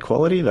great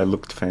quality. They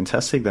looked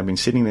fantastic. They've been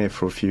sitting there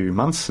for a few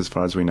months, as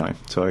far as we know.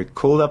 So I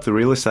called up the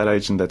real estate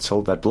agent that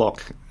sold that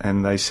block,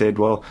 and they said,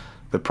 well,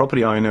 the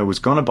property owner was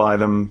going to buy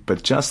them,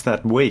 but just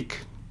that week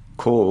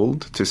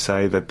called to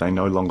say that they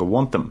no longer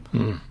want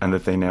them and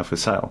that they're now for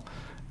sale.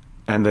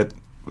 And that,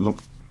 look,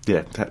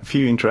 yeah, a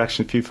few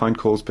interactions, a few phone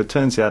calls, but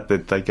turns out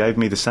that they gave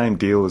me the same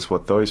deal as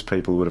what those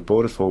people would have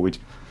bought it for, which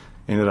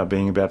ended up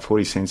being about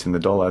 40 cents in the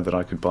dollar that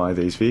I could buy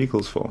these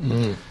vehicles for.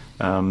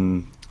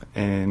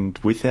 And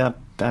without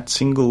that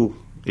single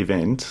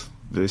event,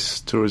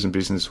 this tourism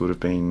business would have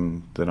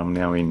been, that I'm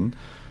now in,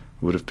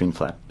 would have been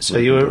flat. So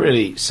you were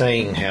really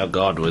seeing how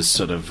God was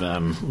sort of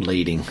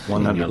leading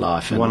in your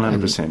life and,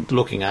 100%. and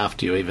looking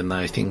after you, even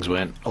though things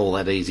weren't all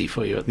that easy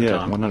for you at the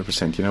time. Yeah,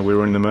 100%. You know, we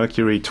were in the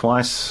Mercury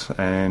twice,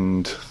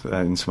 and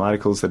in some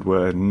articles that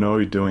were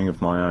no doing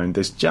of my own.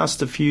 There's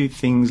just a few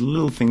things,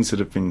 little things that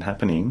have been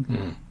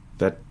happening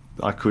that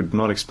I could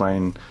not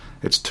explain.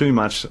 It's too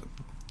much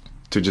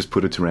to just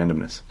put it to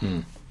randomness.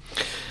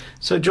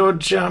 So,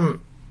 George,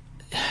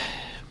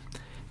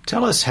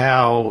 tell us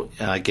how,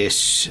 I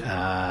guess,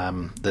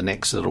 the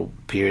next little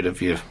period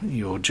of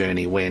your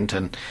journey went,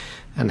 and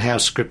how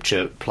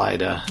Scripture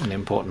played an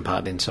important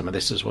part in some of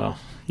this as well.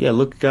 Yeah,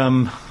 look,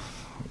 I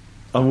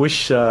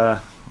wish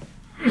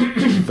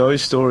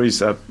those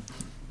stories are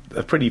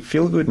pretty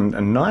feel-good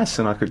and nice,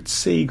 and I could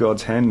see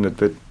God's hand in it,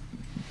 but,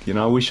 you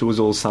know, I wish it was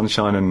all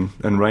sunshine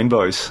and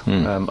rainbows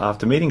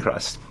after meeting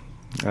Christ.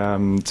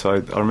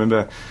 So I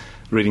remember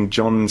reading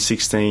John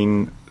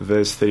 16,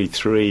 verse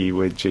 33,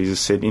 where Jesus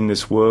said, "In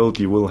this world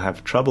you will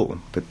have trouble,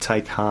 but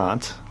take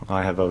heart,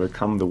 I have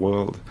overcome the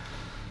world."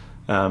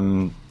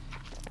 So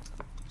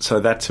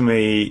that to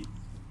me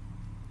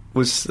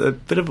was a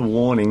bit of a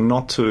warning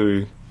not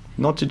to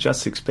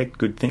just expect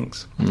good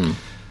things.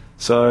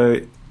 So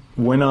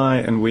when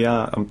I'm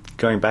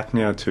going back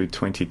now to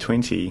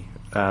 2020,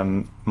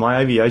 my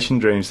aviation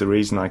dreams, the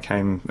reason I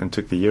came and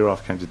took the year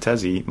off, came to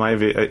Tassie, my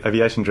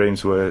aviation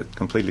dreams were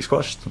completely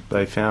squashed.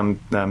 They found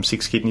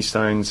 6 kidney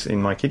stones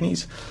in my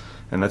kidneys,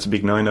 and that's a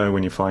big no-no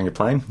when you're flying a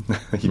plane.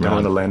 You don't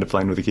want to land a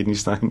plane with a kidney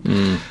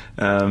stone.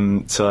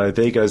 So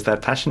there goes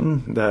that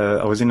passion.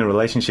 I was in a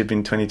relationship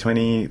in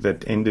 2020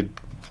 that ended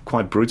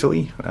quite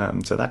brutally,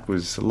 so that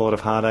was a lot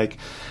of heartache.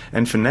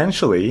 And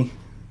financially,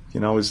 you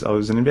know, I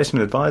was an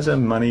investment advisor.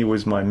 Money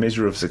was my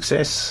measure of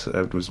success.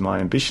 It was my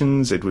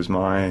ambitions. It was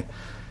my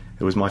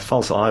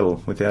false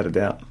idol, without a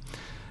doubt.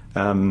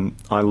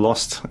 I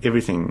lost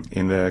everything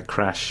in the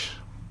crash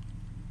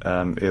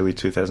early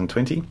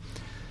 2020.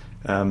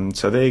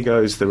 So there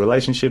goes the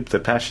relationship, the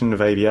passion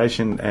of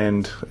aviation,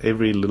 and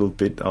every little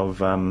bit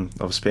of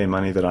spare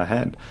money that I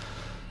had.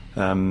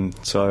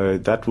 So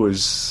that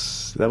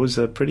was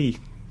a pretty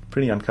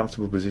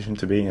uncomfortable position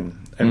to be in.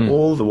 And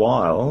all the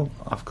while,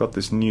 I've got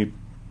this new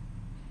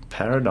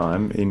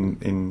paradigm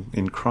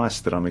in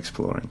Christ that I'm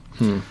exploring.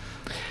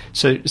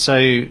 So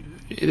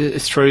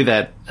through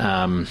that,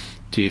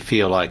 do you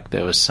feel like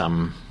there was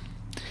some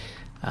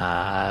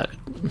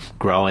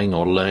growing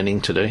or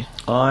learning to do?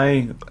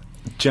 I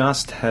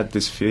just had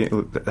this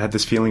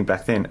feeling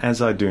back then,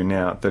 as I do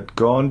now, that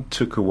God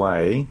took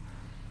away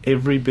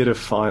every bit of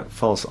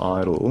false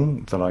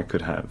idol that I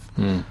could have.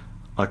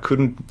 I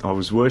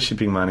was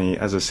worshipping money.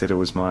 As I said, it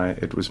was my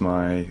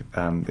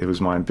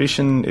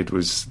ambition. It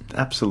was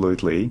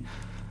absolutely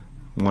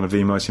one of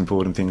the most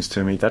important things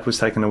to me. That was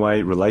taken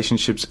away.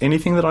 Relationships,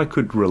 anything that I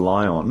could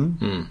rely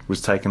on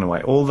was taken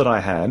away. All that I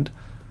had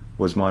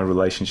was my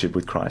relationship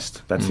with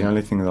Christ. That's the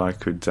only thing that I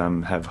could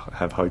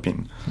have hope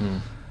in.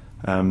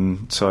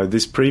 So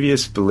this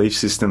previous belief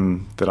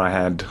system that I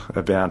had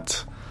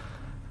about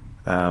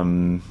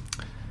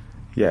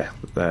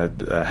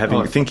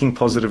thinking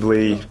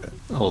positively,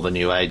 all the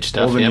new age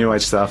stuff. New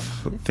age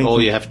stuff.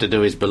 All you have to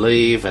do is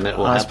believe, and it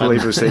will happen.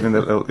 Believe, receive, and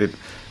it.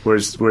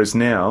 Whereas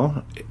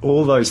now,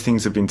 all those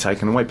things have been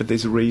taken away, but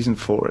there's a reason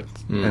for it,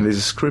 and there's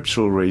a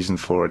scriptural reason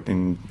for it.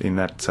 In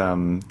that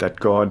that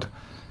God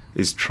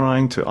is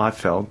trying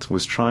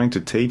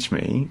to teach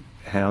me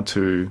how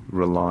to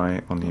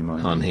rely on Him.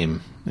 On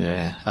Him,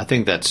 yeah. I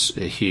think that's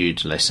a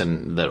huge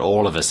lesson that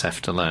all of us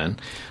have to learn.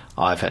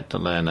 I've had to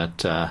learn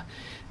it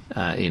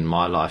in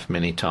my life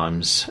many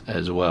times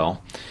as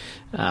well.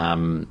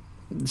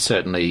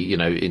 Certainly, you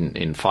know,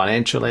 in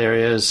financial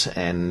areas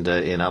and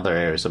in other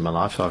areas of my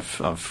life,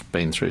 I've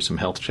been through some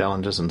health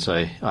challenges, and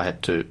so I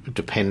had to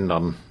depend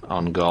on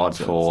God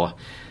for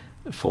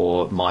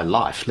my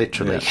life,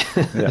 literally.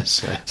 Yeah.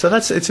 So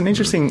it's an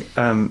interesting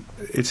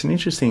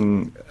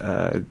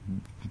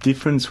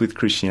difference with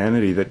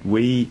Christianity, that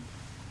we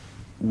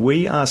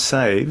are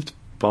saved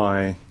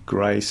by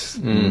grace,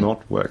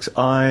 not works.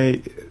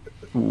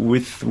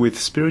 With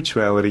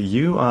spirituality,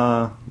 you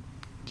are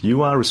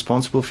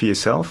responsible for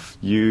yourself.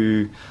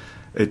 You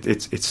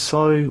It's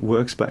so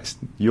works-based.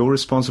 You're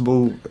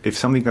responsible. If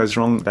something goes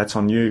wrong, that's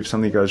on you. If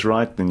something goes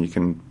right, then you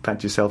can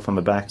pat yourself on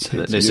the back.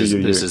 So this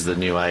is the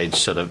new age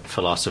sort of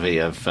philosophy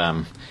of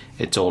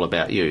it's all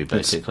about you,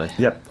 basically.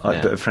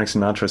 Frank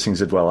Sinatra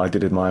sings it well. I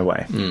did it my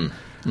way.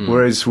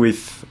 Whereas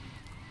with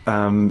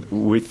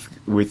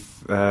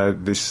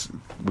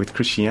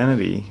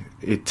Christianity,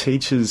 it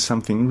teaches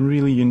something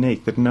really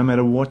unique, that no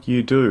matter what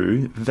you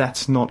do,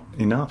 that's not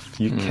enough.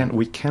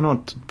 We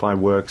cannot by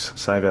works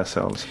save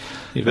ourselves.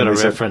 You've got a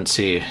reference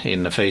here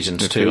in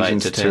Ephesians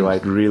 2:8 to 10.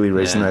 2:8 really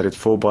resonated.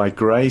 For by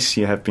grace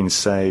you have been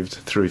saved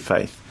through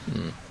faith,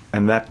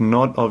 and that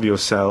not of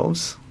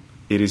yourselves,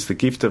 it is the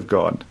gift of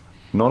God,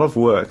 not of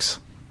works,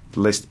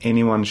 lest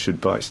anyone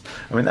should boast.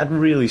 I mean, that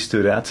really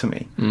stood out to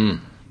me.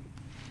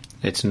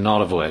 It's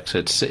not of works.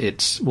 It's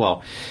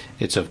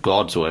of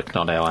God's work,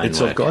 not our own work.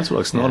 It's of God's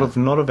works, not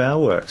of our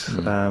works.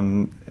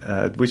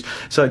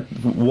 So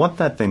what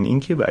that then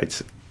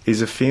incubates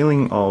is a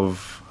feeling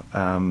of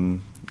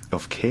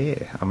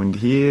care. I mean,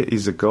 here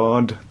is a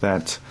God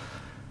that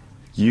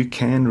you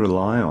can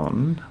rely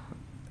on,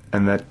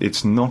 and that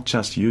it's not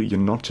just you. You're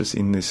not just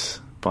in this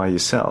by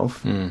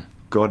yourself.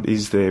 God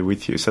is there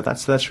with you. So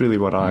that's really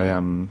what I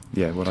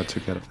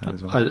took out of that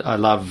as well. I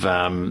love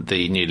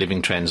the New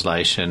Living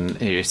Translation.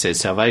 Here it says,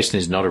 salvation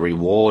is not a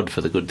reward for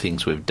the good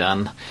things we've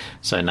done,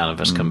 so none of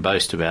us can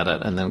boast about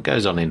it. And then it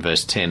goes on in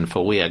verse 10,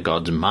 for we are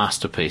God's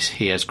masterpiece.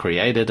 He has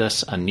created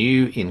us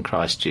anew in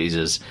Christ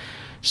Jesus,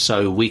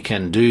 so we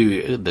can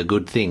do the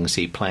good things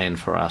he planned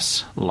for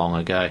us long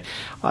ago.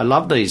 I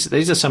love these.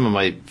 These are some of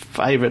my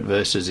favourite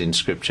verses in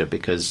Scripture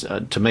because,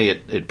 to me,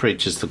 it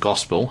preaches the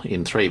gospel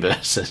in 3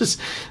 verses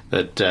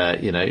that,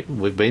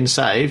 we've been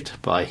saved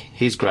by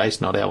his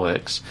grace, not our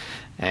works.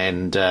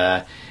 And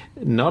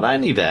not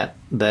only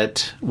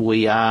that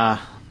we are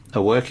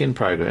a work in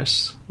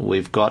progress,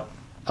 we've got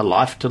a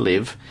life to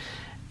live,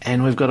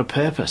 and we've got a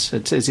purpose.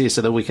 It says here,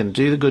 so that we can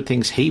do the good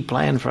things he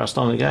planned for us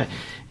long ago.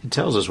 It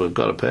tells us we've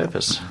got a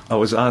purpose. I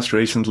was asked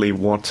recently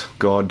what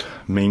God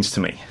means to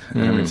me.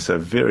 It's a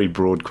very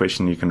broad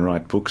question you can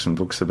write books and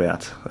books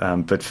about.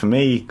 But for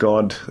me,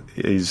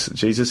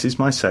 Jesus is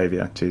my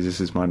saviour, Jesus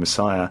is my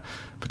Messiah,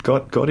 but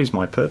God is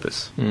my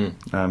purpose.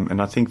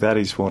 And I think that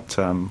is what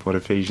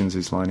Ephesians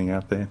is lining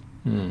out there.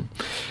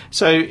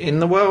 So in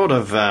the world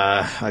of,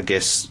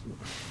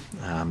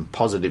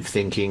 positive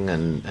thinking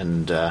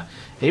and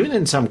even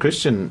in some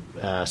Christian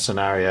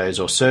scenarios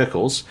or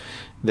circles,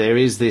 there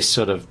is this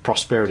sort of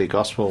prosperity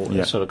gospel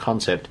sort of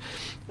concept.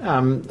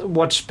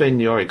 What's been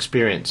your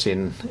experience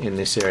in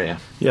this area?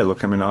 Yeah,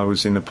 look, I mean, I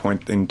was in the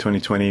point in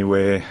 2020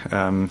 where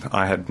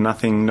I had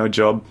nothing, no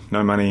job,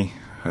 no money,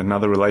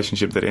 another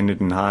relationship that ended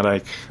in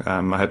heartache.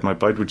 I had my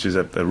boat, which is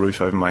a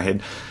roof over my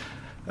head.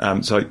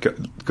 So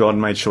God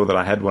made sure that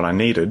I had what I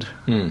needed,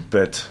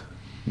 but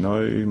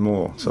no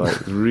more. So I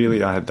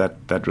had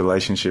that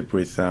relationship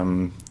with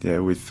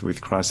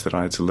Christ that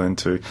I had to learn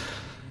to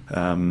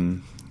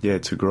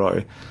to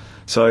grow.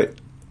 So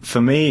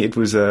for me, it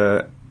was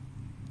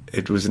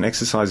an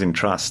exercise in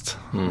trust.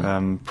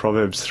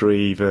 Proverbs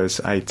 3 verse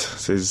 8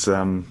 says,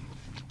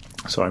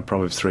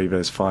 Proverbs 3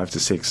 verse 5 to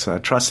 6,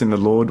 trust in the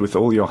Lord with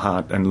all your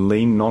heart and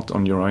lean not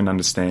on your own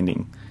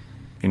understanding.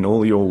 In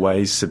all your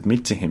ways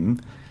submit to him,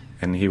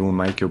 and he will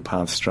make your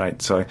path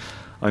straight. So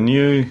I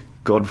knew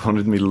God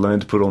wanted me to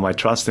learn to put all my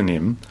trust in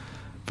him,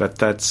 but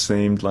that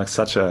seemed like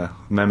such a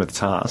mammoth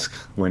task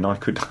when I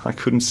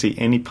couldn't see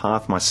any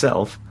path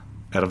myself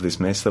out of this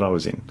mess that I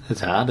was in.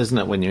 It's hard, isn't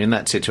it, when you're in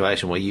that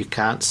situation where you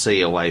can't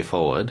see a way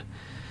forward,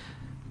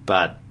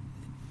 but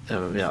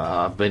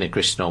I've been a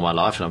Christian all my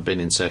life and I've been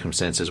in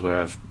circumstances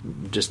where I've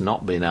just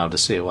not been able to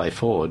see a way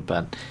forward,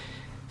 but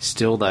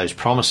still those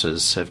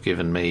promises have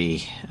given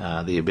me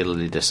the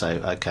ability to say,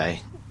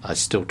 okay, I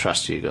still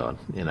trust you, God.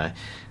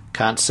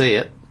 Can't see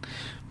it,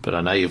 but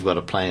I know you've got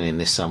a plan in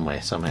this somehow.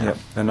 Yep.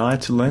 And I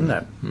had to learn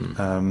that.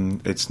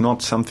 It's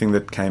not something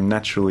that came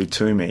naturally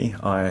to me.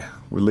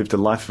 We lived a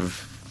life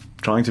of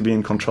trying to be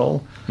in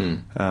control,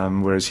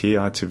 whereas here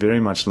I had to very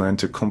much learn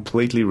to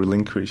completely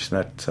relinquish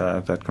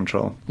that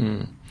control.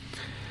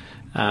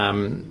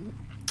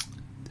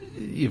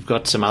 You've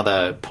got some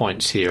other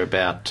points here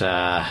about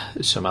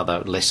some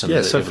other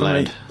lessons that you've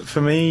learned.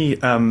 For me,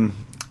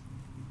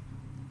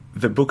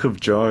 the book of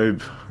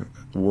Job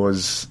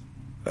was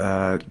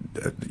a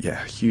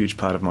huge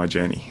part of my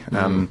journey.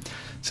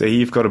 So here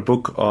you've got a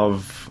book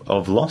of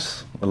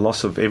loss, a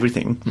loss of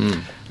everything.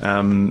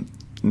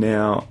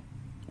 Now,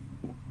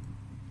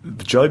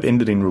 Job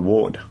ended in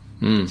reward.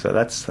 So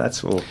that's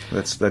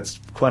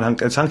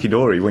quite it's hunky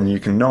dory when you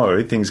can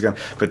know things are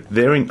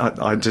going.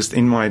 But I just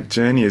in my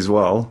journey as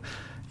well,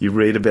 you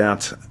read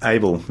about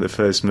Abel, the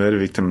first murder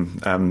victim,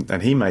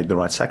 and he made the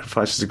right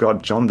sacrifices to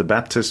God. John the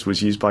Baptist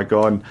was used by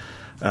God,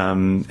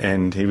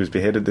 and he was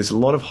beheaded. There's a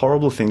lot of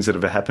horrible things that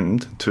have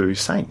happened to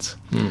saints.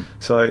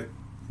 So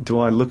do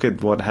I look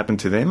at what happened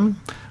to them?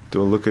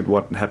 Do I look at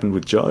what happened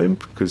with Job?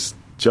 Because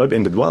Job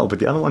ended well, but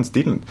the other ones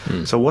didn't.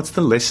 So what's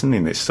the lesson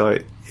in this? So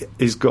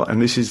is God,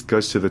 and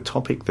goes to the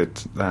topic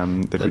that we're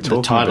talking about.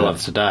 The title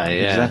of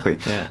today, yeah. Exactly.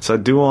 Yeah. So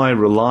do I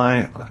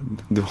rely,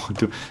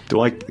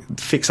 do I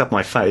fix up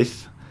my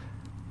faith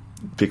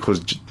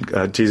because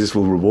Jesus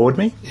will reward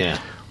me? Yeah.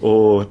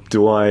 Or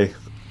do I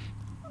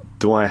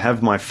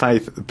have my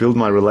faith, build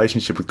my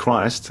relationship with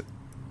Christ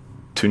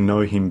to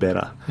know Him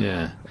better?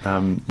 Yeah.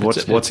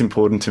 What's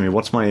important to me?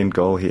 What's my end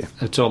goal here?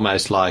 It's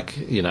almost like,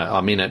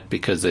 I'm in it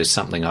because there's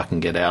something I can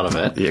get out of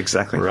it. Yeah,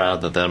 exactly.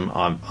 Rather than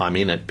I'm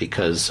in it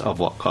because of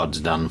what God's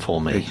done for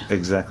me.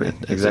 Exactly.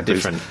 It's a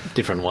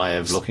different way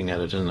of looking at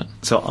it, isn't it?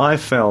 So I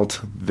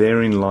felt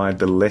therein lied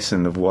the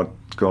lesson of what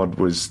God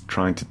was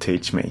trying to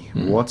teach me.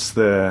 What is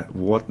the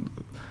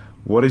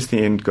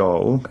end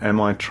goal? Am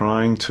I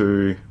trying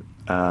to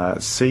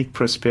seek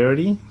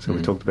prosperity? So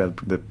we talked about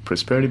the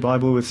prosperity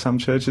Bible with some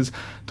churches.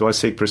 Do I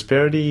seek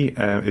prosperity?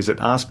 Is it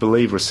ask,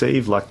 believe,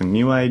 receive, like the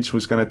New Age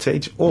was going to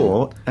teach?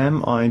 Or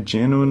am I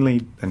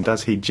genuinely, and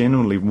does He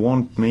genuinely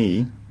want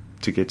me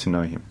to get to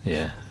know Him?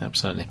 Yeah,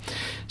 absolutely.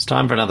 It's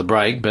time for another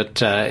break,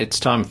 but it's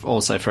time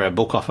also for our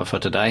book offer for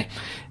today.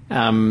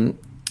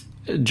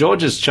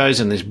 George has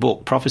chosen this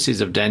book, Prophecies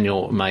of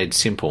Daniel Made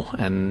Simple,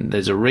 and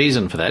there's a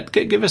reason for that.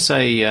 Give us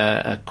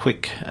a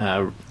quick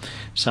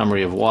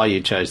summary of why you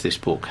chose this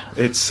book.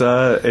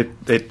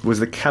 It was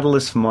the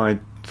catalyst for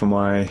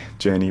my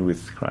journey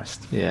with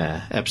Christ.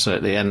 Yeah,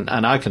 absolutely. And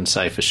I can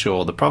say for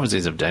sure the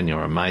Prophecies of Daniel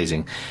are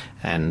amazing,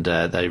 and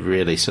they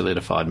really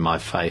solidified my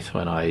faith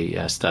when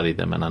I studied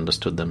them and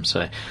understood them.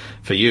 So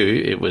for you,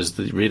 it was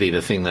really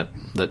the thing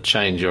that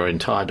changed your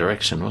entire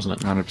direction,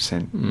 wasn't it?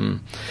 100%.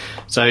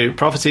 So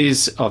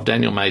Prophecies of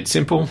Daniel Made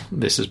Simple.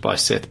 This is by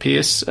Seth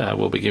Pierce.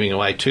 We'll be giving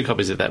away 2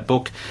 copies of that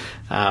book.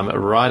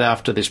 Right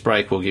after this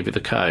break, we'll give you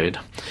the code.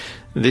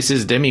 This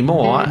is Demi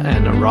Moore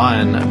and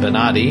Ryan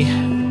Bernardi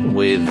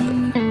with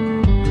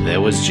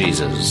There Was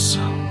Jesus.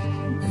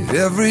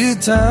 Every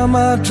time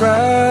I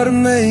try to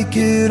make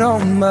it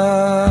on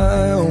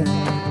my own,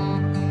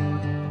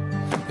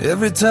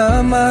 every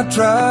time I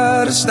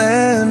try to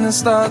stand and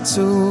start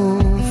to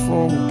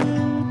fall,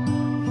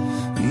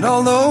 and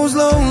all those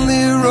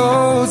lonely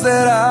roads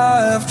that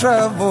I have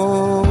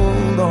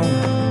traveled on,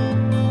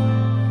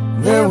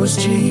 there was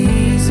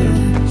Jesus.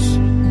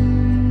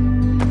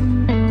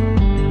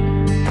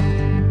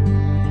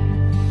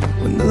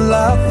 When the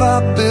life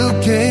I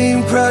built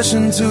came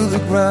crashing to the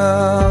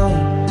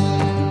ground,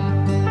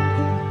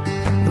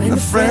 when the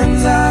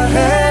friends I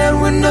had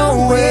were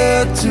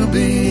nowhere to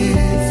be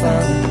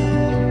found,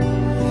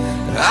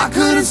 I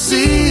couldn't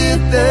see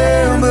it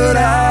there, but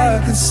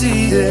I can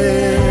see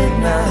it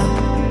now.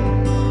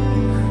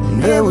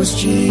 And there was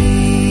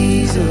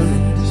Jesus.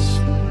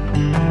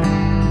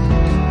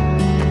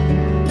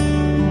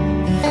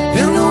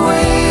 In the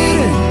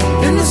waiting,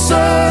 in the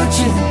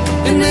searching,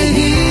 in the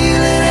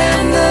healing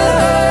and the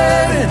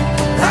hurting,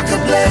 like a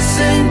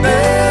blessing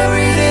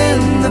buried in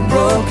the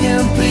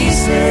broken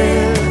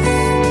pieces.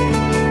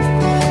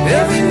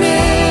 Every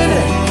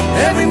minute,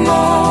 every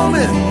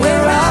moment,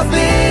 where I've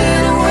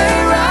been and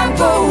where I'm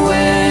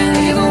going,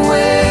 even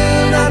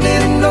when I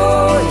didn't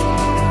know it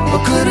or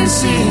couldn't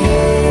see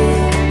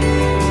it,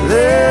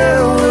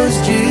 there was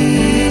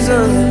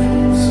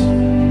Jesus.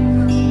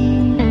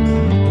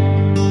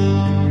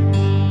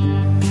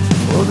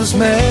 Oh, this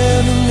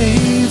man who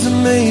needs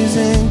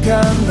amazing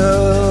kind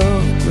of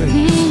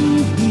grace,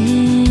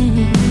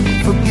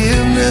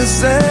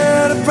 forgiveness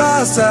at a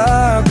price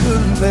I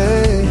couldn't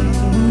pay.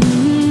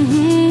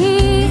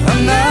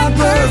 I'm not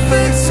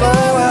perfect, so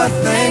I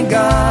thank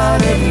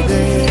God every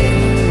day.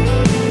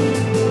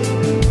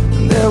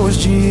 And there was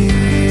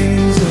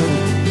Jesus.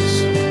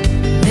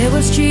 There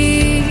was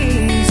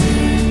Jesus.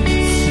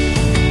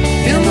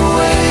 In the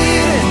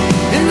waiting,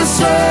 in the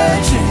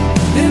searching,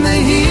 in the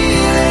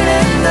healing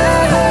and the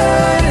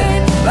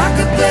hurting, like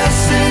a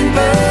blessing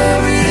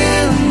buried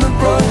in the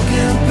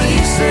broken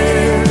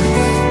pieces.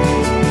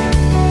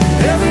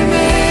 Every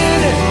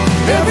minute,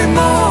 every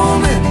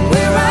moment,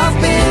 where I've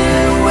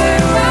been,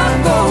 where I'm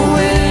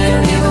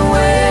going, even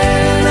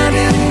when I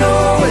didn't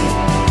know it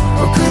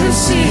or couldn't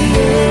see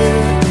it,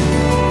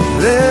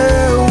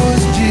 there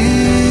was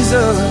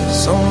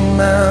Jesus on the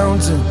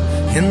mountain,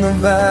 in the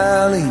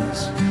valleys.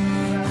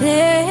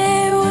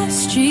 There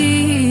was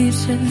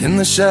Jesus. In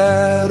the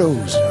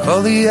shadows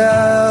of the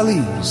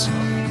alleys.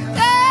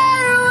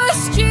 There was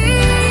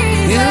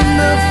Jesus. In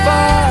the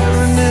fire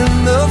and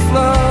in the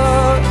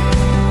flood.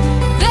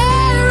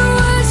 There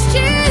was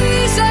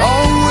Jesus.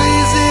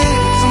 Always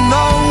is and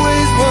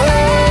always was.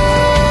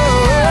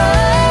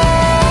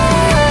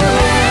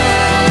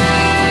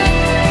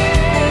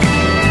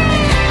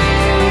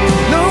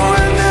 No,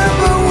 I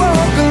never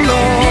walk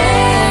alone.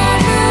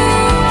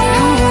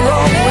 You were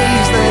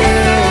always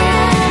there.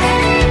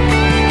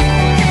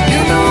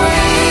 In the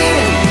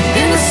waiting,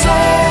 in the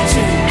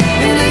searching,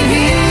 in the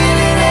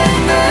healing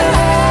and the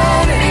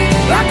hurting,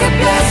 like a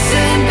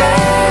blessing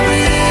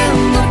buried in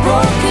the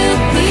broken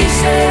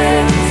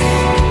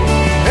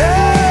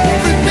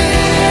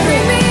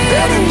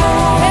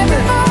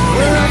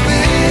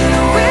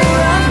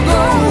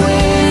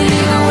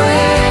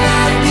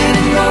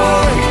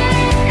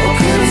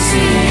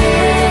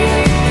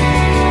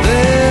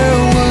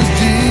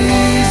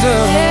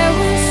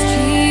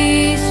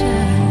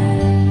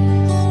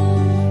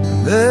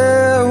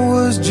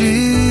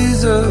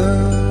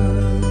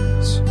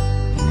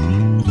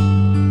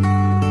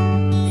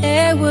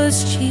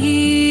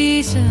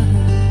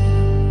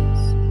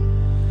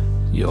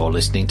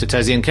listening to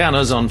Tassie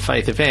Encounters on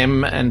Faith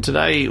FM, and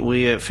today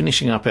we are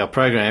finishing up our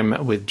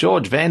program with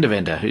George van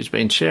Deventer, who's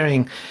been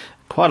sharing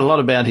quite a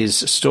lot about his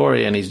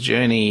story and his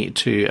journey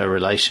to a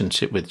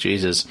relationship with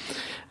Jesus.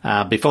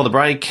 Before the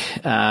break,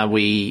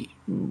 we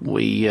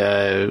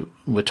were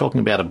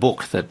talking about a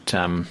book that...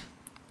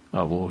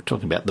 we're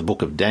talking about the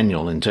book of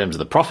Daniel in terms of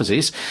the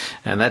prophecies,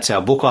 and that's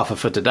our book offer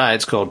for today.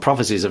 It's called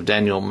Prophecies of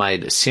Daniel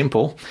Made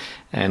Simple,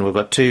 and we've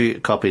got 2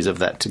 copies of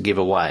that to give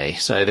away.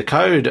 So the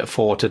code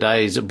for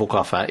today's book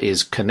offer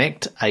is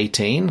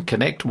Connect18,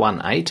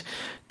 Connect18.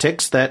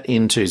 Text that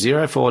into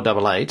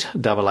 0488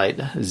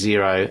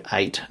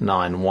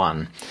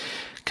 880891.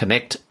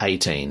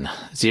 Connect18,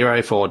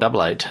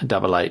 0488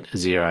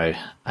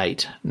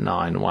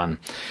 880891.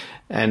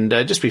 And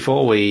just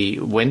before we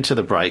went to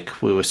the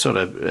break, we were sort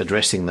of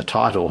addressing the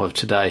title of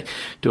today,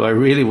 Do I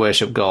Really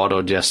Worship God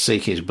or Just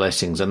Seek His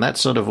Blessings? And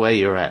that's sort of where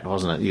you're at,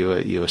 wasn't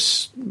it? You were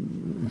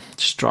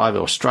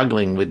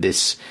struggling with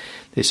this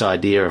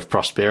idea of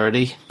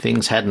prosperity.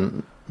 Things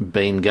hadn't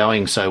been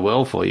going so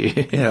well for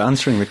you. Yeah,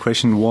 answering the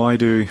question, why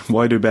do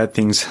bad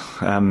things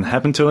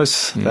happen to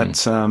us?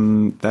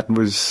 That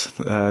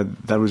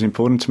was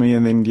important to me.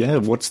 And then,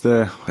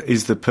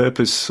 is the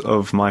purpose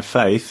of my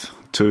faith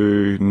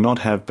to not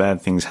have bad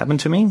things happen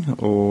to me,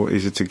 or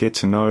is it to get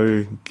to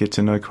know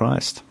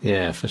Christ?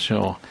 Yeah, for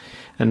sure.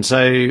 And so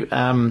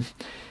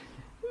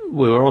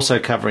we were also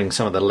covering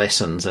some of the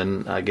lessons,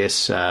 and I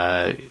guess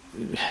for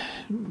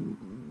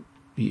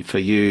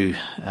you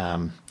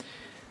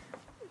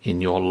in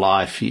your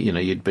life,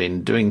 you'd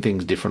been doing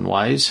things different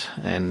ways,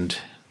 and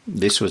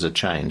this was a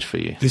change for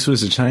you. This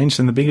was a change,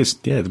 and the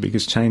biggest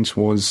change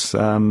was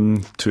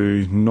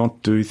to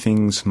not do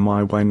things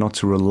my way, not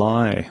to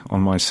rely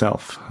on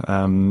myself,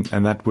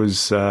 and that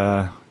was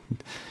that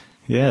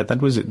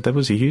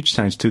was a huge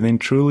change. To then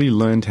truly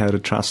learn how to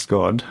trust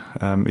God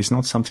is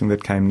not something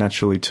that came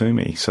naturally to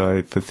me.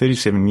 So for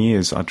 37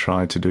 years, I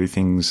tried to do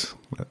things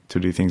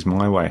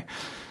my way.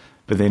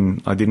 But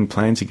then I didn't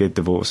plan to get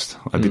divorced.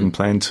 I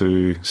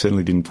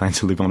certainly didn't plan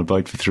to live on a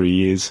boat for 3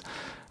 years.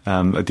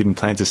 I didn't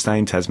plan to stay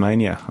in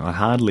Tasmania. I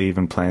hardly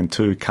even planned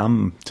to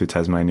come to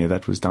Tasmania.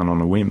 That was done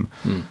on a whim.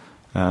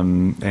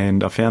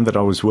 And I found that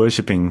I was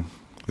worshipping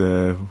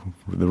the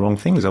wrong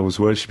things. I was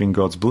worshipping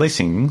God's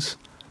blessings,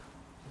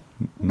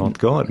 not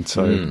God.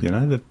 So,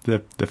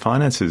 the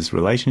finances,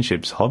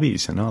 relationships,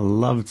 hobbies, and I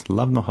loved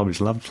my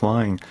hobbies, loved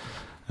flying.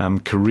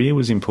 Career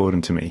was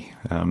important to me.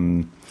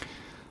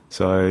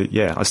 So,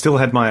 I still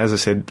had my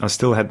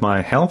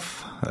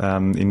health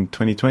in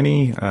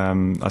 2020.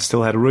 I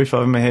still had a roof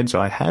over my head, so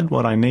I had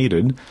what I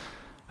needed,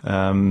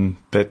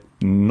 but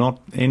not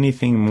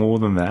anything more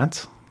than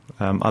that,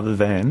 other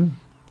than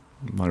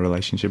my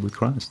relationship with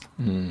Christ.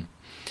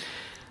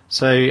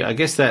 So I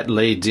guess that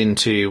leads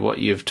into what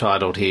you've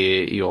titled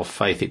here, your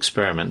faith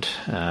experiment,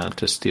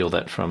 to steal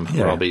that from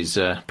Robbie's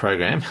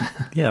program.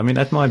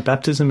 At my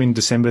baptism in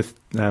December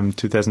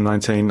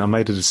 2019, I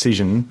made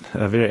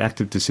a very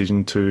active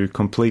decision, to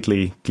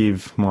completely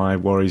give my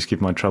worries,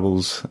 give my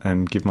troubles,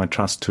 and give my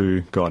trust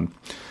to God.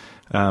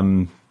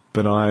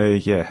 But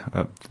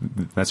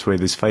that's where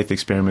this faith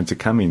experiment to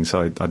come in.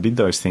 So I did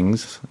those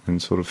things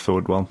and sort of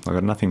thought, well, I've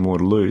got nothing more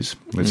to lose.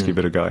 Let's give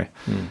it a go.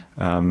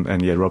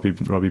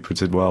 Robbie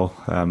puts it well.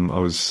 I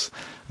was,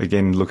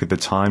 again, look at the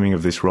timing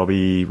of this.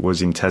 Robbie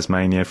was in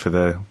Tasmania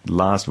for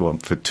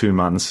for 2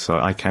 months. So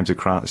I came to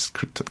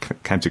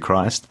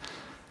Christ.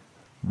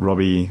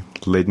 Robbie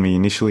led me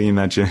initially in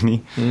that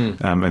journey,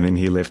 and then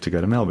he left to go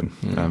to Melbourne.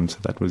 So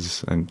that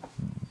was...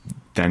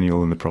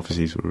 Daniel and the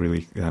prophecies were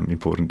really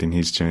important in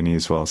his journey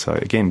as well. So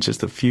again,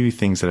 just a few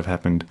things that have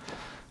happened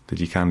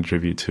that you can't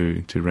attribute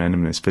to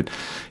randomness. But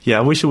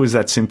I wish it was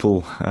that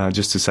simple,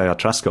 just to say I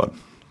trust God.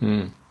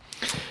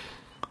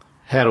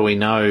 How do we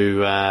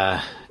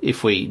know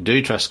if we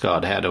do trust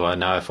God? How do I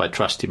know if I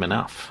trust Him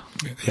enough?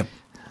 Yep.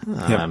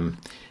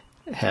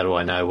 How do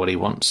I know what He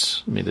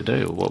wants me to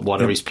do?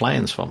 What are His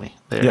plans for me?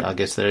 I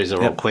guess these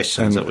are all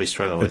questions that we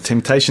struggle with. A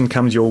temptation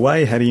comes your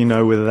way. How do you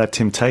know whether that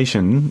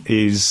temptation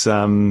is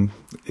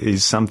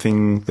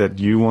something that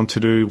you want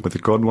to do, whether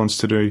God wants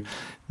to do?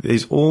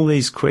 There's all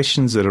these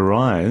questions that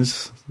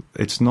arise.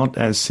 It's not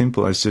as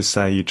simple as just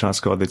say you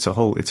trust God. It's a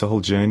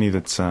whole journey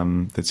that's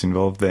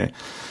involved there.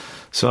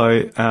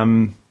 So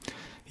finding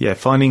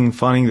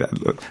that.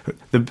 Look,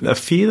 a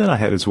fear that I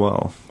had as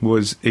well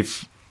was,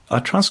 if I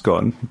trust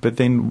God, but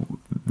then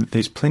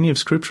there's plenty of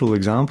scriptural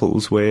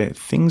examples where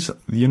things,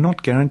 you're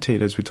not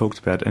guaranteed, as we talked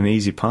about, an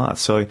easy path.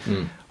 So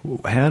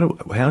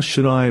how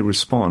should I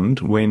respond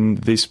when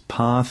this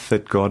path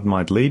that God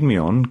might lead me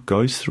on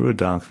goes through a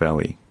dark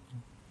valley,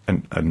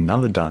 and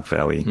another dark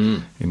valley,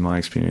 in my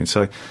experience?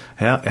 So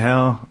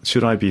how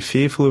should I be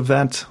fearful of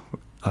that?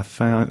 I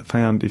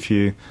found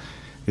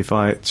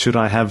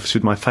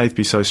should my faith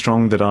be so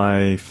strong that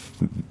I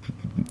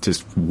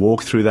just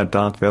walk through that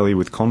dark valley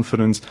with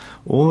confidence?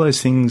 All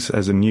those things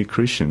as a new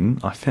Christian,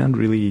 I found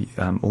really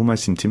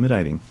almost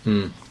intimidating.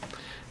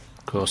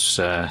 Of course,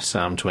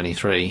 Psalm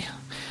 23,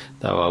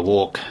 though I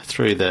walk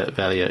through the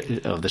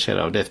valley of the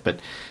shadow of death, but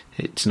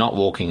it's not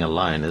walking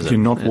alone, is it? You're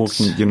not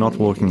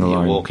walking alone.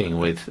 You're walking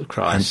with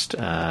Christ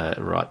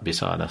right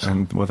beside us.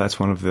 And well, that's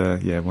one of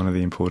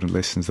the important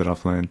lessons that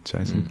I've learned,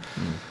 Jason.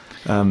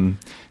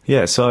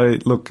 So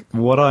look,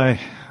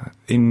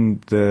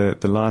 in the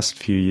last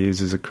few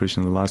years as a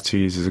Christian, the last 2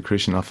 years as a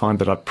Christian, I find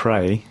that I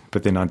pray,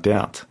 but then I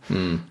doubt.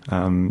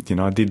 I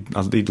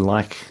did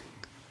like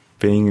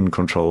being in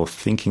control,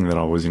 thinking that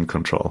I was in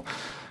control.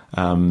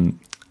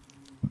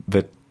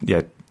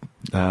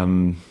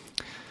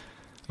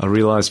 I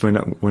realised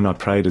when I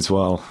prayed as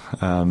well,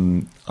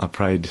 I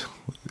prayed,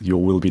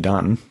 "Your will be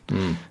done,"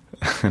 and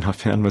I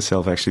found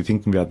myself actually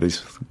thinking about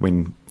this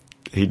when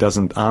He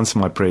doesn't answer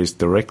my prayers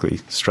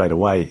directly, straight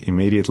away,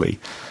 immediately.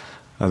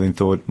 I then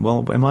thought,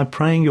 well, am I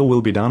praying "Your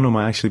will be done," or am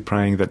I actually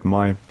praying that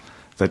my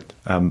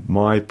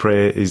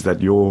prayer is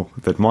that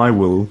my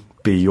will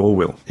be Your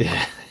will?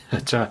 Yeah,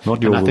 that's right.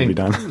 Not your will be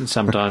done.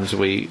 Sometimes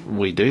we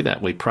do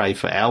that. We pray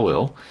for our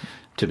will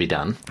to be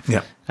done.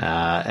 Yeah.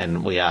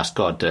 And we ask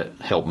God to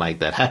help make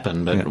that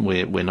happen, but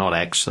we're not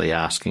actually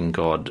asking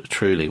God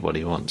truly what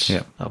He wants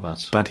of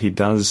us. But He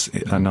does,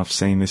 and I've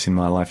seen this in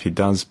my life, He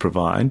does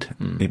provide.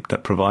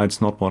 That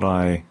provides not what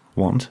I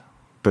want,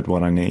 but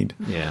what I need.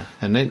 Yeah,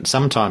 and then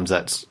sometimes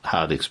that's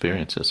hard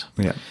experiences.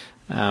 Yeah.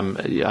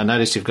 I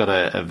noticed you've got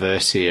a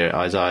verse here,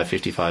 Isaiah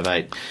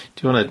 55:8.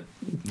 Do you want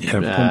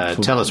to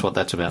tell us what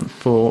that's about?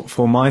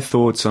 For my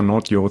thoughts are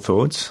not your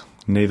thoughts,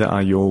 neither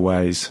are your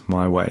ways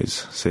my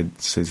ways,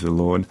 says the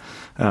Lord.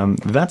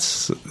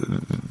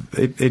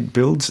 It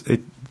builds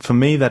it. For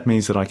me, that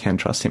means that I can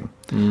trust Him.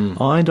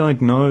 I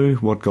don't know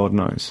what God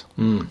knows.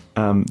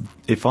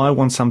 If I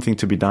want something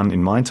to be done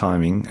in my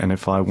timing, and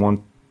if I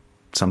want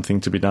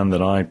something to be done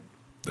that I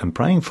am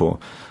praying for,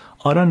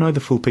 I don't know the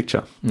full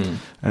picture.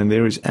 And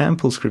there is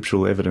ample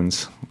scriptural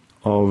evidence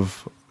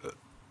of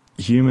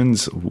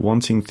humans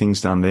wanting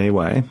things done their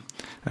way,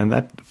 and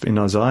that in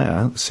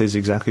Isaiah says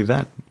exactly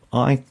that.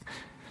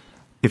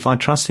 If I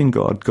trust in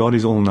God, God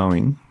is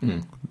all-knowing,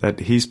 that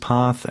His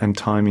path and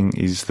timing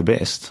is the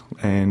best,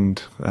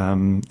 and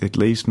it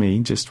leaves me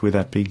just with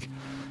that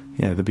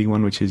the big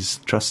one, which is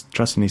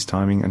trust in His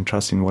timing and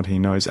trust in what He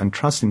knows and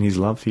trust in His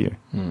love for you.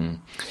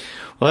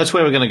 Well, that's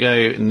where we're going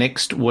to go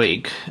next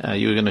week.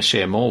 You were going to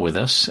share more with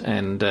us,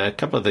 and a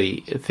couple of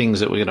the things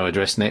that we're going to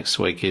address next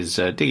week is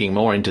digging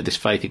more into this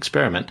faith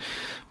experiment,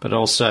 but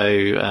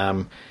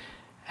also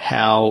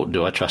how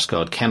do I trust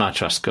God? Can I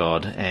trust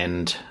God?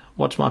 And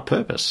what's my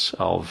purpose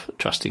of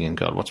trusting in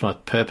God? What's my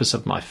purpose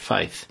of my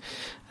faith?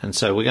 And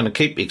so we're going to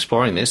keep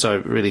exploring this. I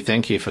really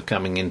thank you for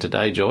coming in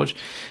today, George.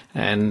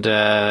 And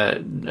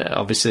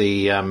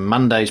obviously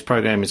Monday's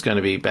program is going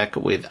to be back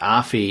with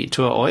Afi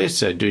Tuaoi,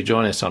 so do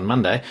join us on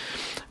Monday.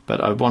 But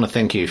I want to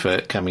thank you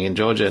for coming in,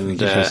 George, and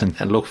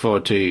look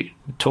forward to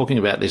talking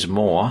about this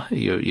more.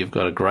 You've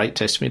got a great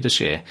testimony to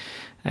share,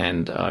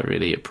 and I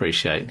really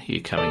appreciate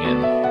you coming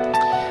in.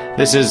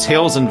 This is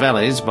Hills and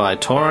Valleys by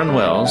Torin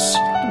Wells.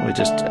 We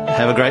just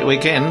have a great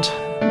weekend.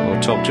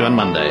 We'll talk to you on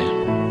Monday.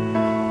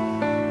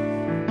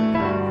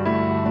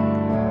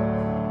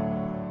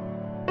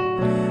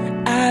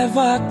 I've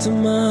walked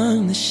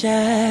among the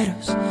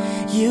shadows,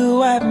 you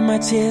wiped my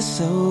tears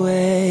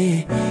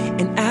away,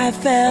 and I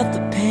felt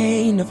the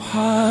pain of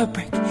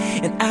heartbreak,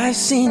 and I've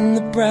seen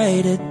the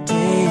brighter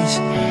days,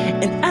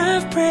 and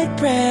I've prayed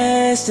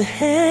prayers to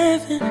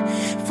heaven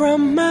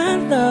from my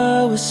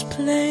lowest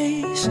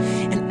place,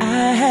 and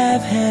I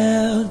have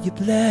held your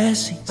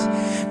blessings.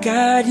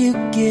 God, you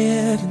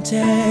give and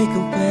take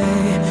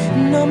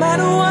away. No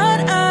matter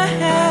what I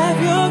have,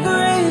 your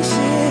grace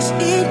is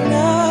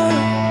enough.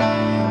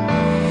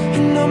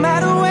 No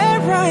matter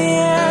where I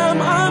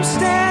am, I'm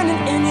standing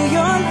in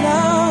your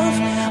love.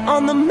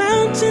 On the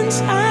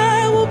mountains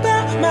I will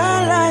bow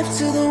my life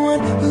to the one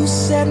who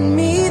set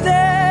me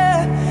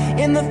there.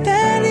 In the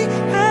valley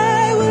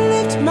I will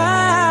lift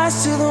my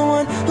eyes to the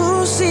one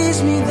who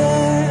sees me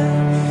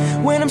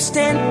there. When I'm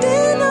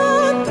standing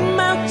on the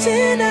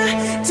mountain,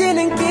 I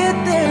didn't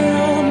get there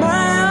on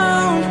my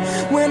own.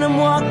 When I'm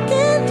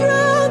walking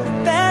through the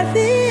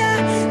valley,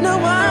 I know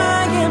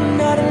I am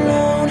not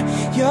alone.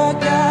 You're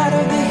God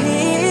of the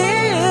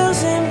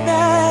hills and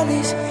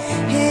valleys,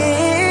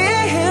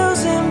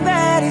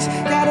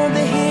 God of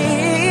the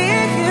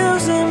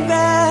hills and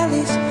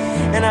valleys,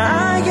 and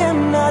I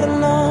am not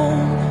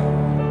alone.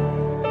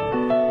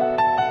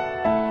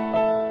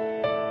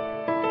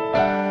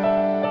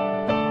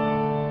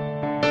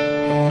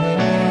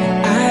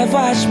 I've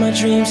watched my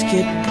dreams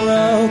get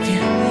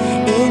broken,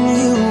 in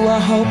you I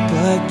hope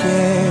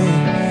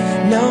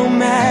again. No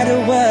matter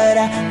what,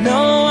 I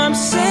know I'm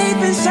safe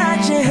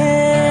inside your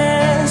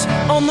hands.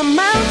 On the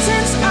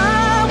mountains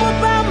I will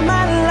bow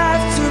my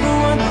life to the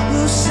one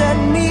who set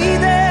me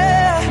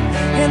there.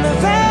 In the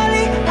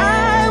valley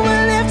I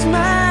will lift my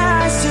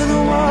eyes to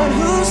the one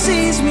who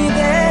sees me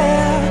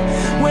there.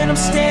 When I'm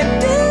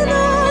standing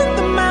on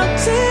the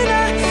mountain,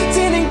 I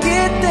didn't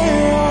get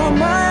there on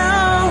my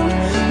own.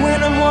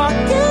 When I'm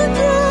walking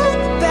through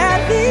the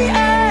valley,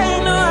 I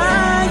know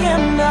I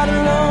am not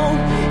alone.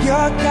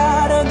 You're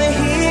God of the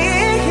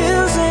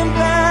hills and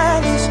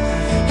valleys,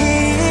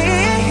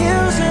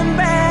 hills and valleys.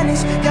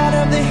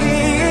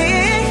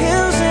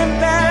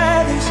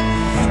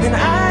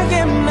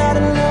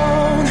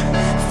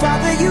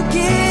 you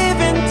give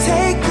and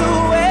take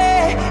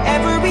away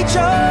every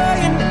joy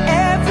and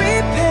every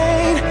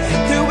pain.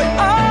 Through it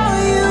all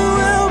you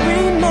will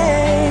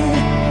remain.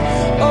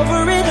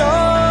 Over it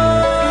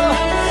all,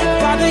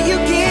 Father, you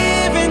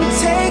give and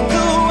take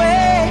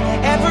away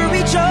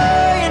every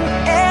joy and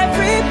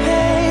every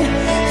pain.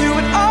 Through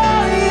it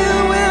all you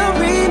will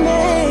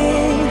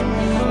remain.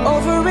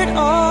 Over it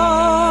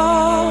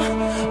all,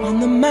 on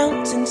the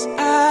mountains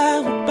I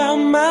will bow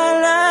my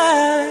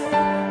life.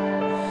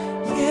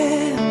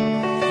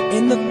 Yeah,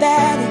 in the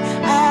valley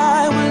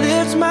I will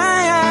lift my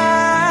eyes.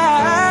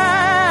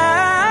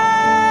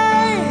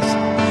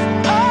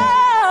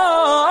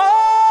 Oh,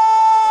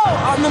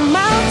 on the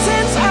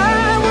mountains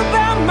I will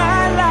bow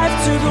my life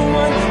to the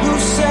one who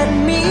set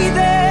me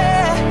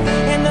there.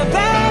 In the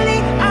valley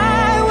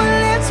I will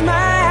lift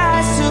my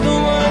eyes to the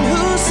one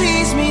who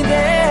sees me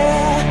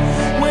there.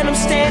 When I'm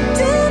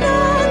standing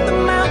on the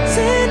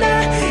mountain,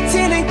 I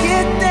didn't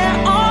get there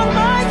on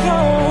my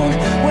own.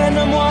 When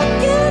I'm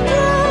walking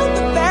down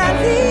the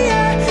valley,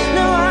 I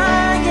know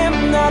I am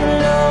not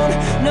alone.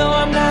 No,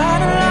 I'm not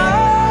alone.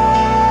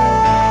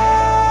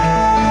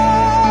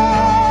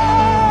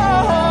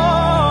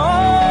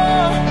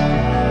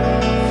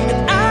 And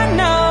I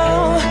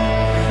know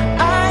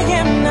I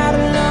am not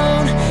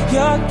alone.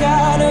 You're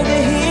God of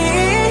the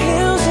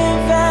hills and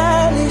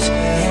valleys,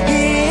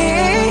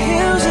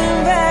 hills and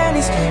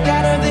valleys,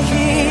 God of the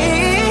hills.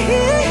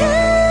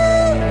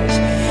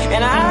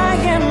 And I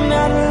am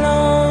not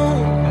alone.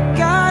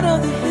 God of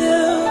the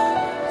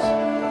hills,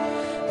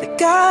 the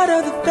God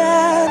of the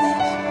valleys,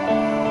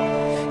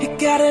 the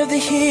God of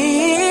the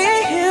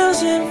hills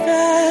and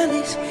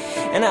valleys.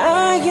 And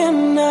I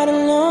am not alone.